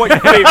tell me what your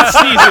favorite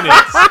season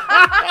is.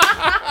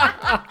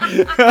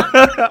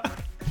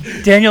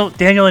 Daniel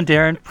and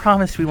Darren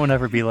promised we won't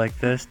ever be like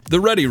this. The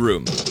Ready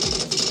Room.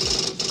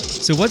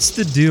 So what's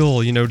the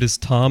deal? Does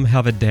Tom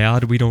have a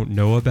dad we don't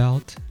know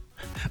about?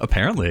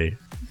 Apparently.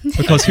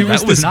 Because who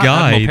was this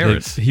guy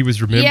that he was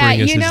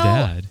remembering as his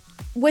dad?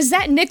 Was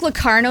that Nick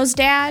Locarno's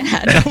dad?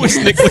 That was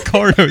Nick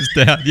Locarno's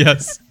dad,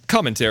 yes.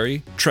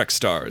 Commentary, Trek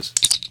Stars.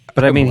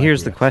 But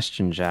here's the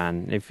question,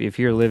 John. If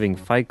you're living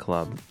Fight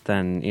Club,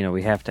 then,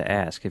 we have to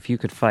ask, if you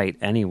could fight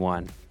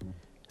anyone,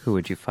 who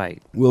would you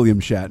fight?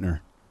 William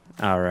Shatner.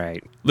 All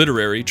right.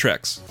 Literary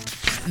Treks.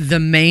 The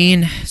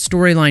main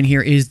storyline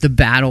here is the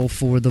battle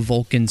for the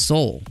Vulcan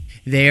soul.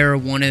 They're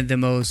one of the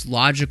most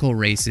logical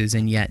races,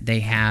 and yet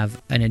they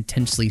have an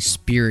intensely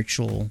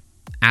spiritual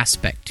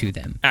aspect to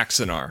them.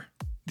 Axanar,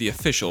 the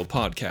official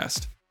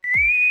podcast.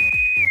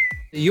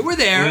 You were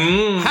there.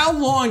 How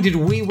long did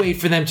we wait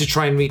for them to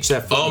try and reach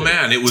that? Oh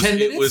man, it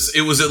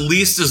was at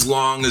least as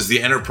long as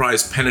the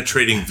Enterprise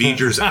penetrating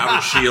V'ger's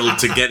outer shield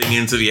to getting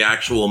into the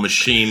actual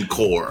machine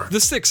core. The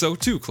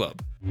 602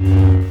 Club.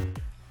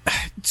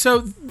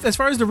 So, as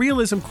far as the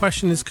realism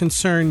question is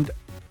concerned,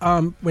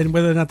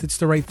 whether or not it's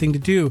the right thing to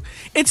do,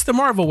 it's the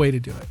Marvel way to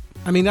do it.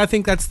 I mean, I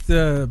think that's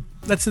the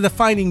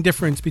defining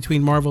difference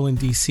between Marvel and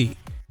DC.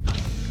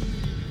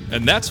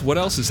 And that's what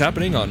else is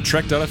happening on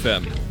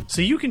Trek.fm.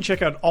 So you can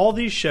check out all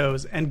these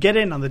shows and get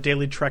in on the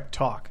daily Trek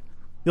talk.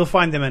 You'll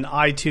find them in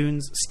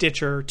iTunes,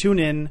 Stitcher,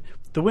 TuneIn,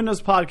 the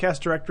Windows Podcast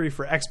Directory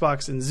for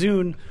Xbox and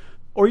Zune,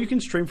 or you can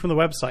stream from the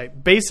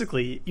website.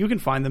 Basically, you can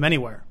find them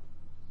anywhere.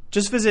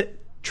 Just visit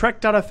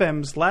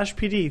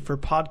trek.fm/PD for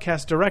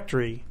podcast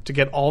directory to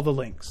get all the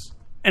links.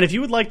 And if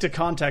you would like to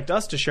contact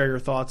us to share your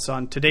thoughts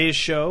on today's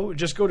show,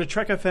 just go to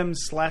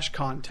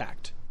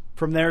trekfm/contact.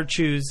 From there,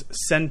 choose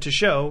Send to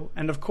Show,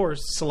 and of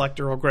course, select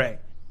Earl Grey.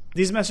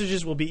 These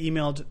messages will be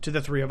emailed to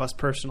the three of us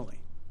personally.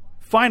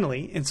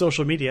 Finally, in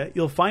social media,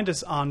 you'll find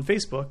us on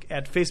Facebook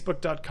at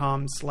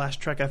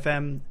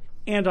facebook.com/trekfm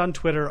and on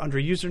Twitter under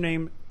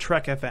username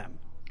TrekFM.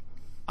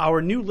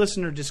 Our new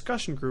listener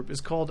discussion group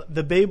is called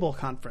The Babel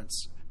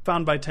Conference,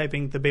 found by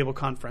typing The Babel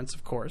Conference,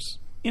 of course,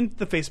 into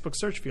the Facebook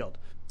search field,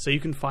 so you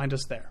can find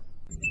us there.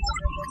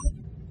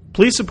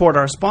 Please support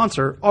our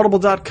sponsor,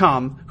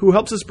 Audible.com, who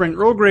helps us bring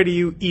Earl Grey to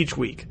you each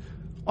week.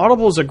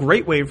 Audible is a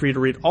great way for you to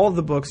read all of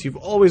the books you've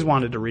always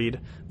wanted to read,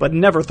 but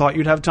never thought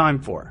you'd have time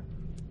for.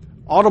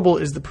 Audible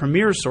is the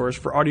premier source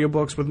for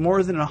audiobooks with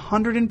more than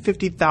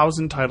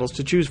 150,000 titles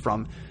to choose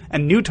from,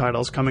 and new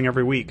titles coming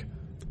every week.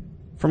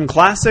 From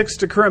classics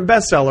to current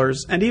bestsellers,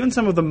 and even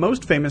some of the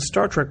most famous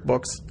Star Trek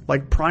books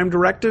like Prime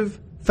Directive,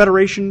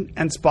 Federation,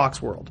 and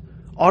Spock's World,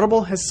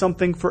 Audible has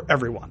something for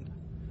everyone.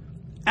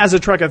 As a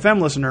Trek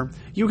FM listener,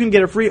 you can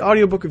get a free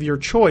audiobook of your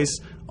choice,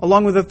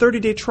 along with a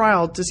 30-day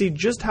trial to see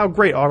just how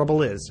great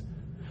Audible is.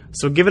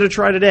 So give it a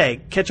try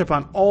today, catch up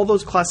on all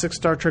those classic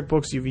Star Trek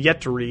books you've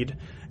yet to read,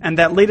 and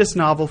that latest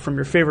novel from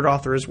your favorite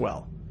author as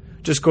well.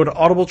 Just go to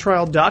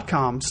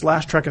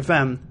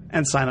audibletrial.com/trekfm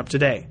and sign up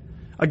today.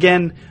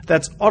 Again,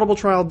 that's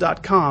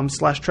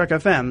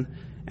audibletrial.com/trekfm,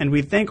 and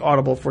we thank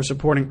Audible for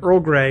supporting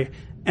Earl Grey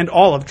and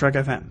all of Trek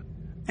FM.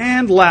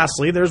 And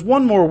lastly, there's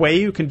one more way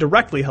you can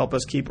directly help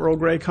us keep Earl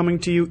Grey coming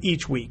to you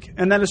each week,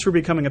 and that is for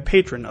becoming a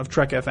patron of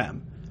Trek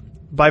FM.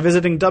 By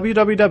visiting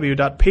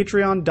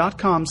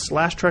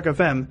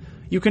www.patreon.com/trekfm,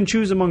 you can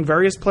choose among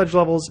various pledge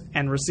levels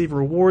and receive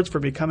rewards for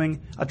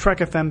becoming a Trek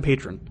FM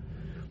patron.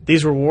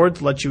 These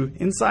rewards let you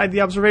inside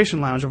the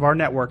observation lounge of our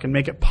network and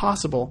make it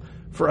possible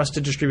for us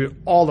to distribute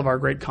all of our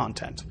great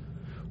content.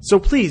 So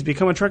please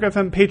become a Trek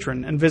FM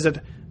patron and visit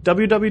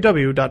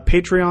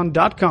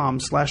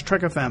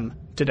www.patreon.com/trekfm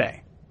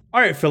today. All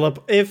right,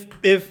 Philip, if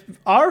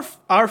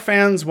our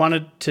fans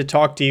wanted to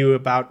talk to you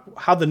about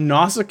how the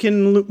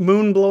Nausicaan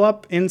moon blew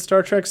up in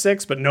Star Trek VI,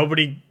 but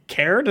nobody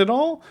cared at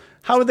all,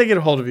 how would they get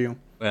a hold of you?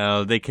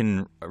 Well, they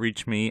can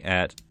reach me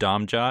at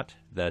Domjot.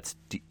 That's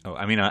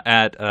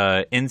at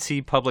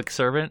NC Public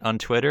Servant on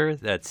Twitter.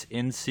 That's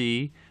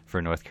NC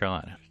for North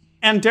Carolina.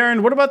 And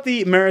Darren, what about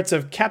the merits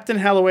of Captain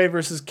Halloway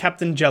versus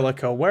Captain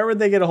Jellicoe? Where would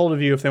they get a hold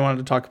of you if they wanted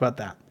to talk about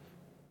that?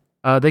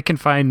 They can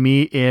find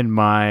me in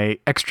my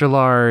extra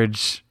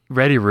large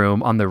ready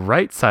room on the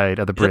right side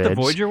of the bridge. Is that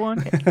the Voyager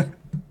one?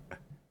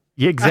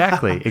 Yeah,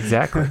 exactly.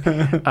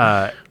 And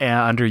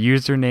under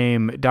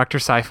username Dr.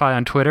 Sci-Fi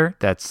on Twitter,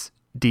 that's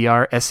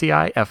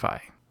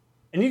DRSCIFI.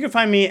 And you can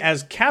find me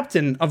as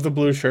Captain of the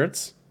Blue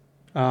Shirts,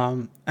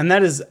 and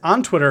that is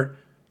on Twitter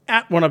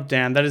at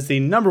OneUpDan. That is the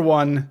number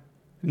 1,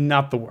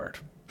 not the word.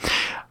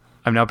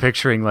 I'm now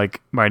picturing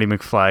like Marty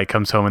McFly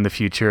comes home in the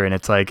future, and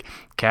it's like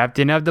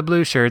Captain of the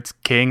Blue Shirts,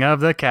 King of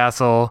the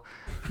Castle,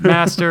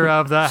 Master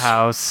of the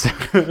House.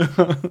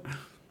 Had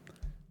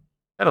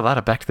a lot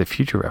of Back to the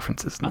Future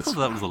references. I thought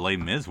that was a Les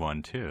Mis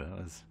one too.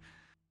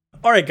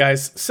 All right,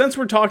 guys. Since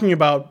we're talking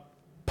about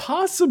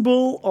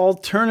possible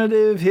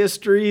alternative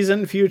histories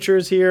and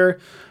futures here,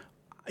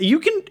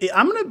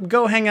 I'm gonna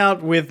go hang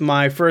out with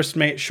my first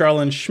mate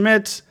Charlene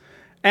Schmidt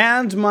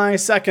and my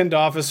second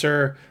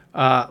officer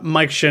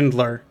Mike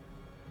Schindler.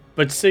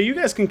 But so you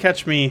guys can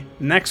catch me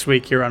next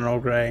week here on Earl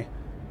Grey.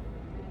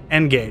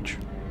 Engage.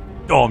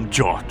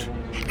 Domjot.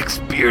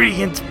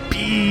 Experience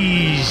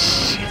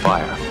beige.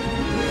 Fire.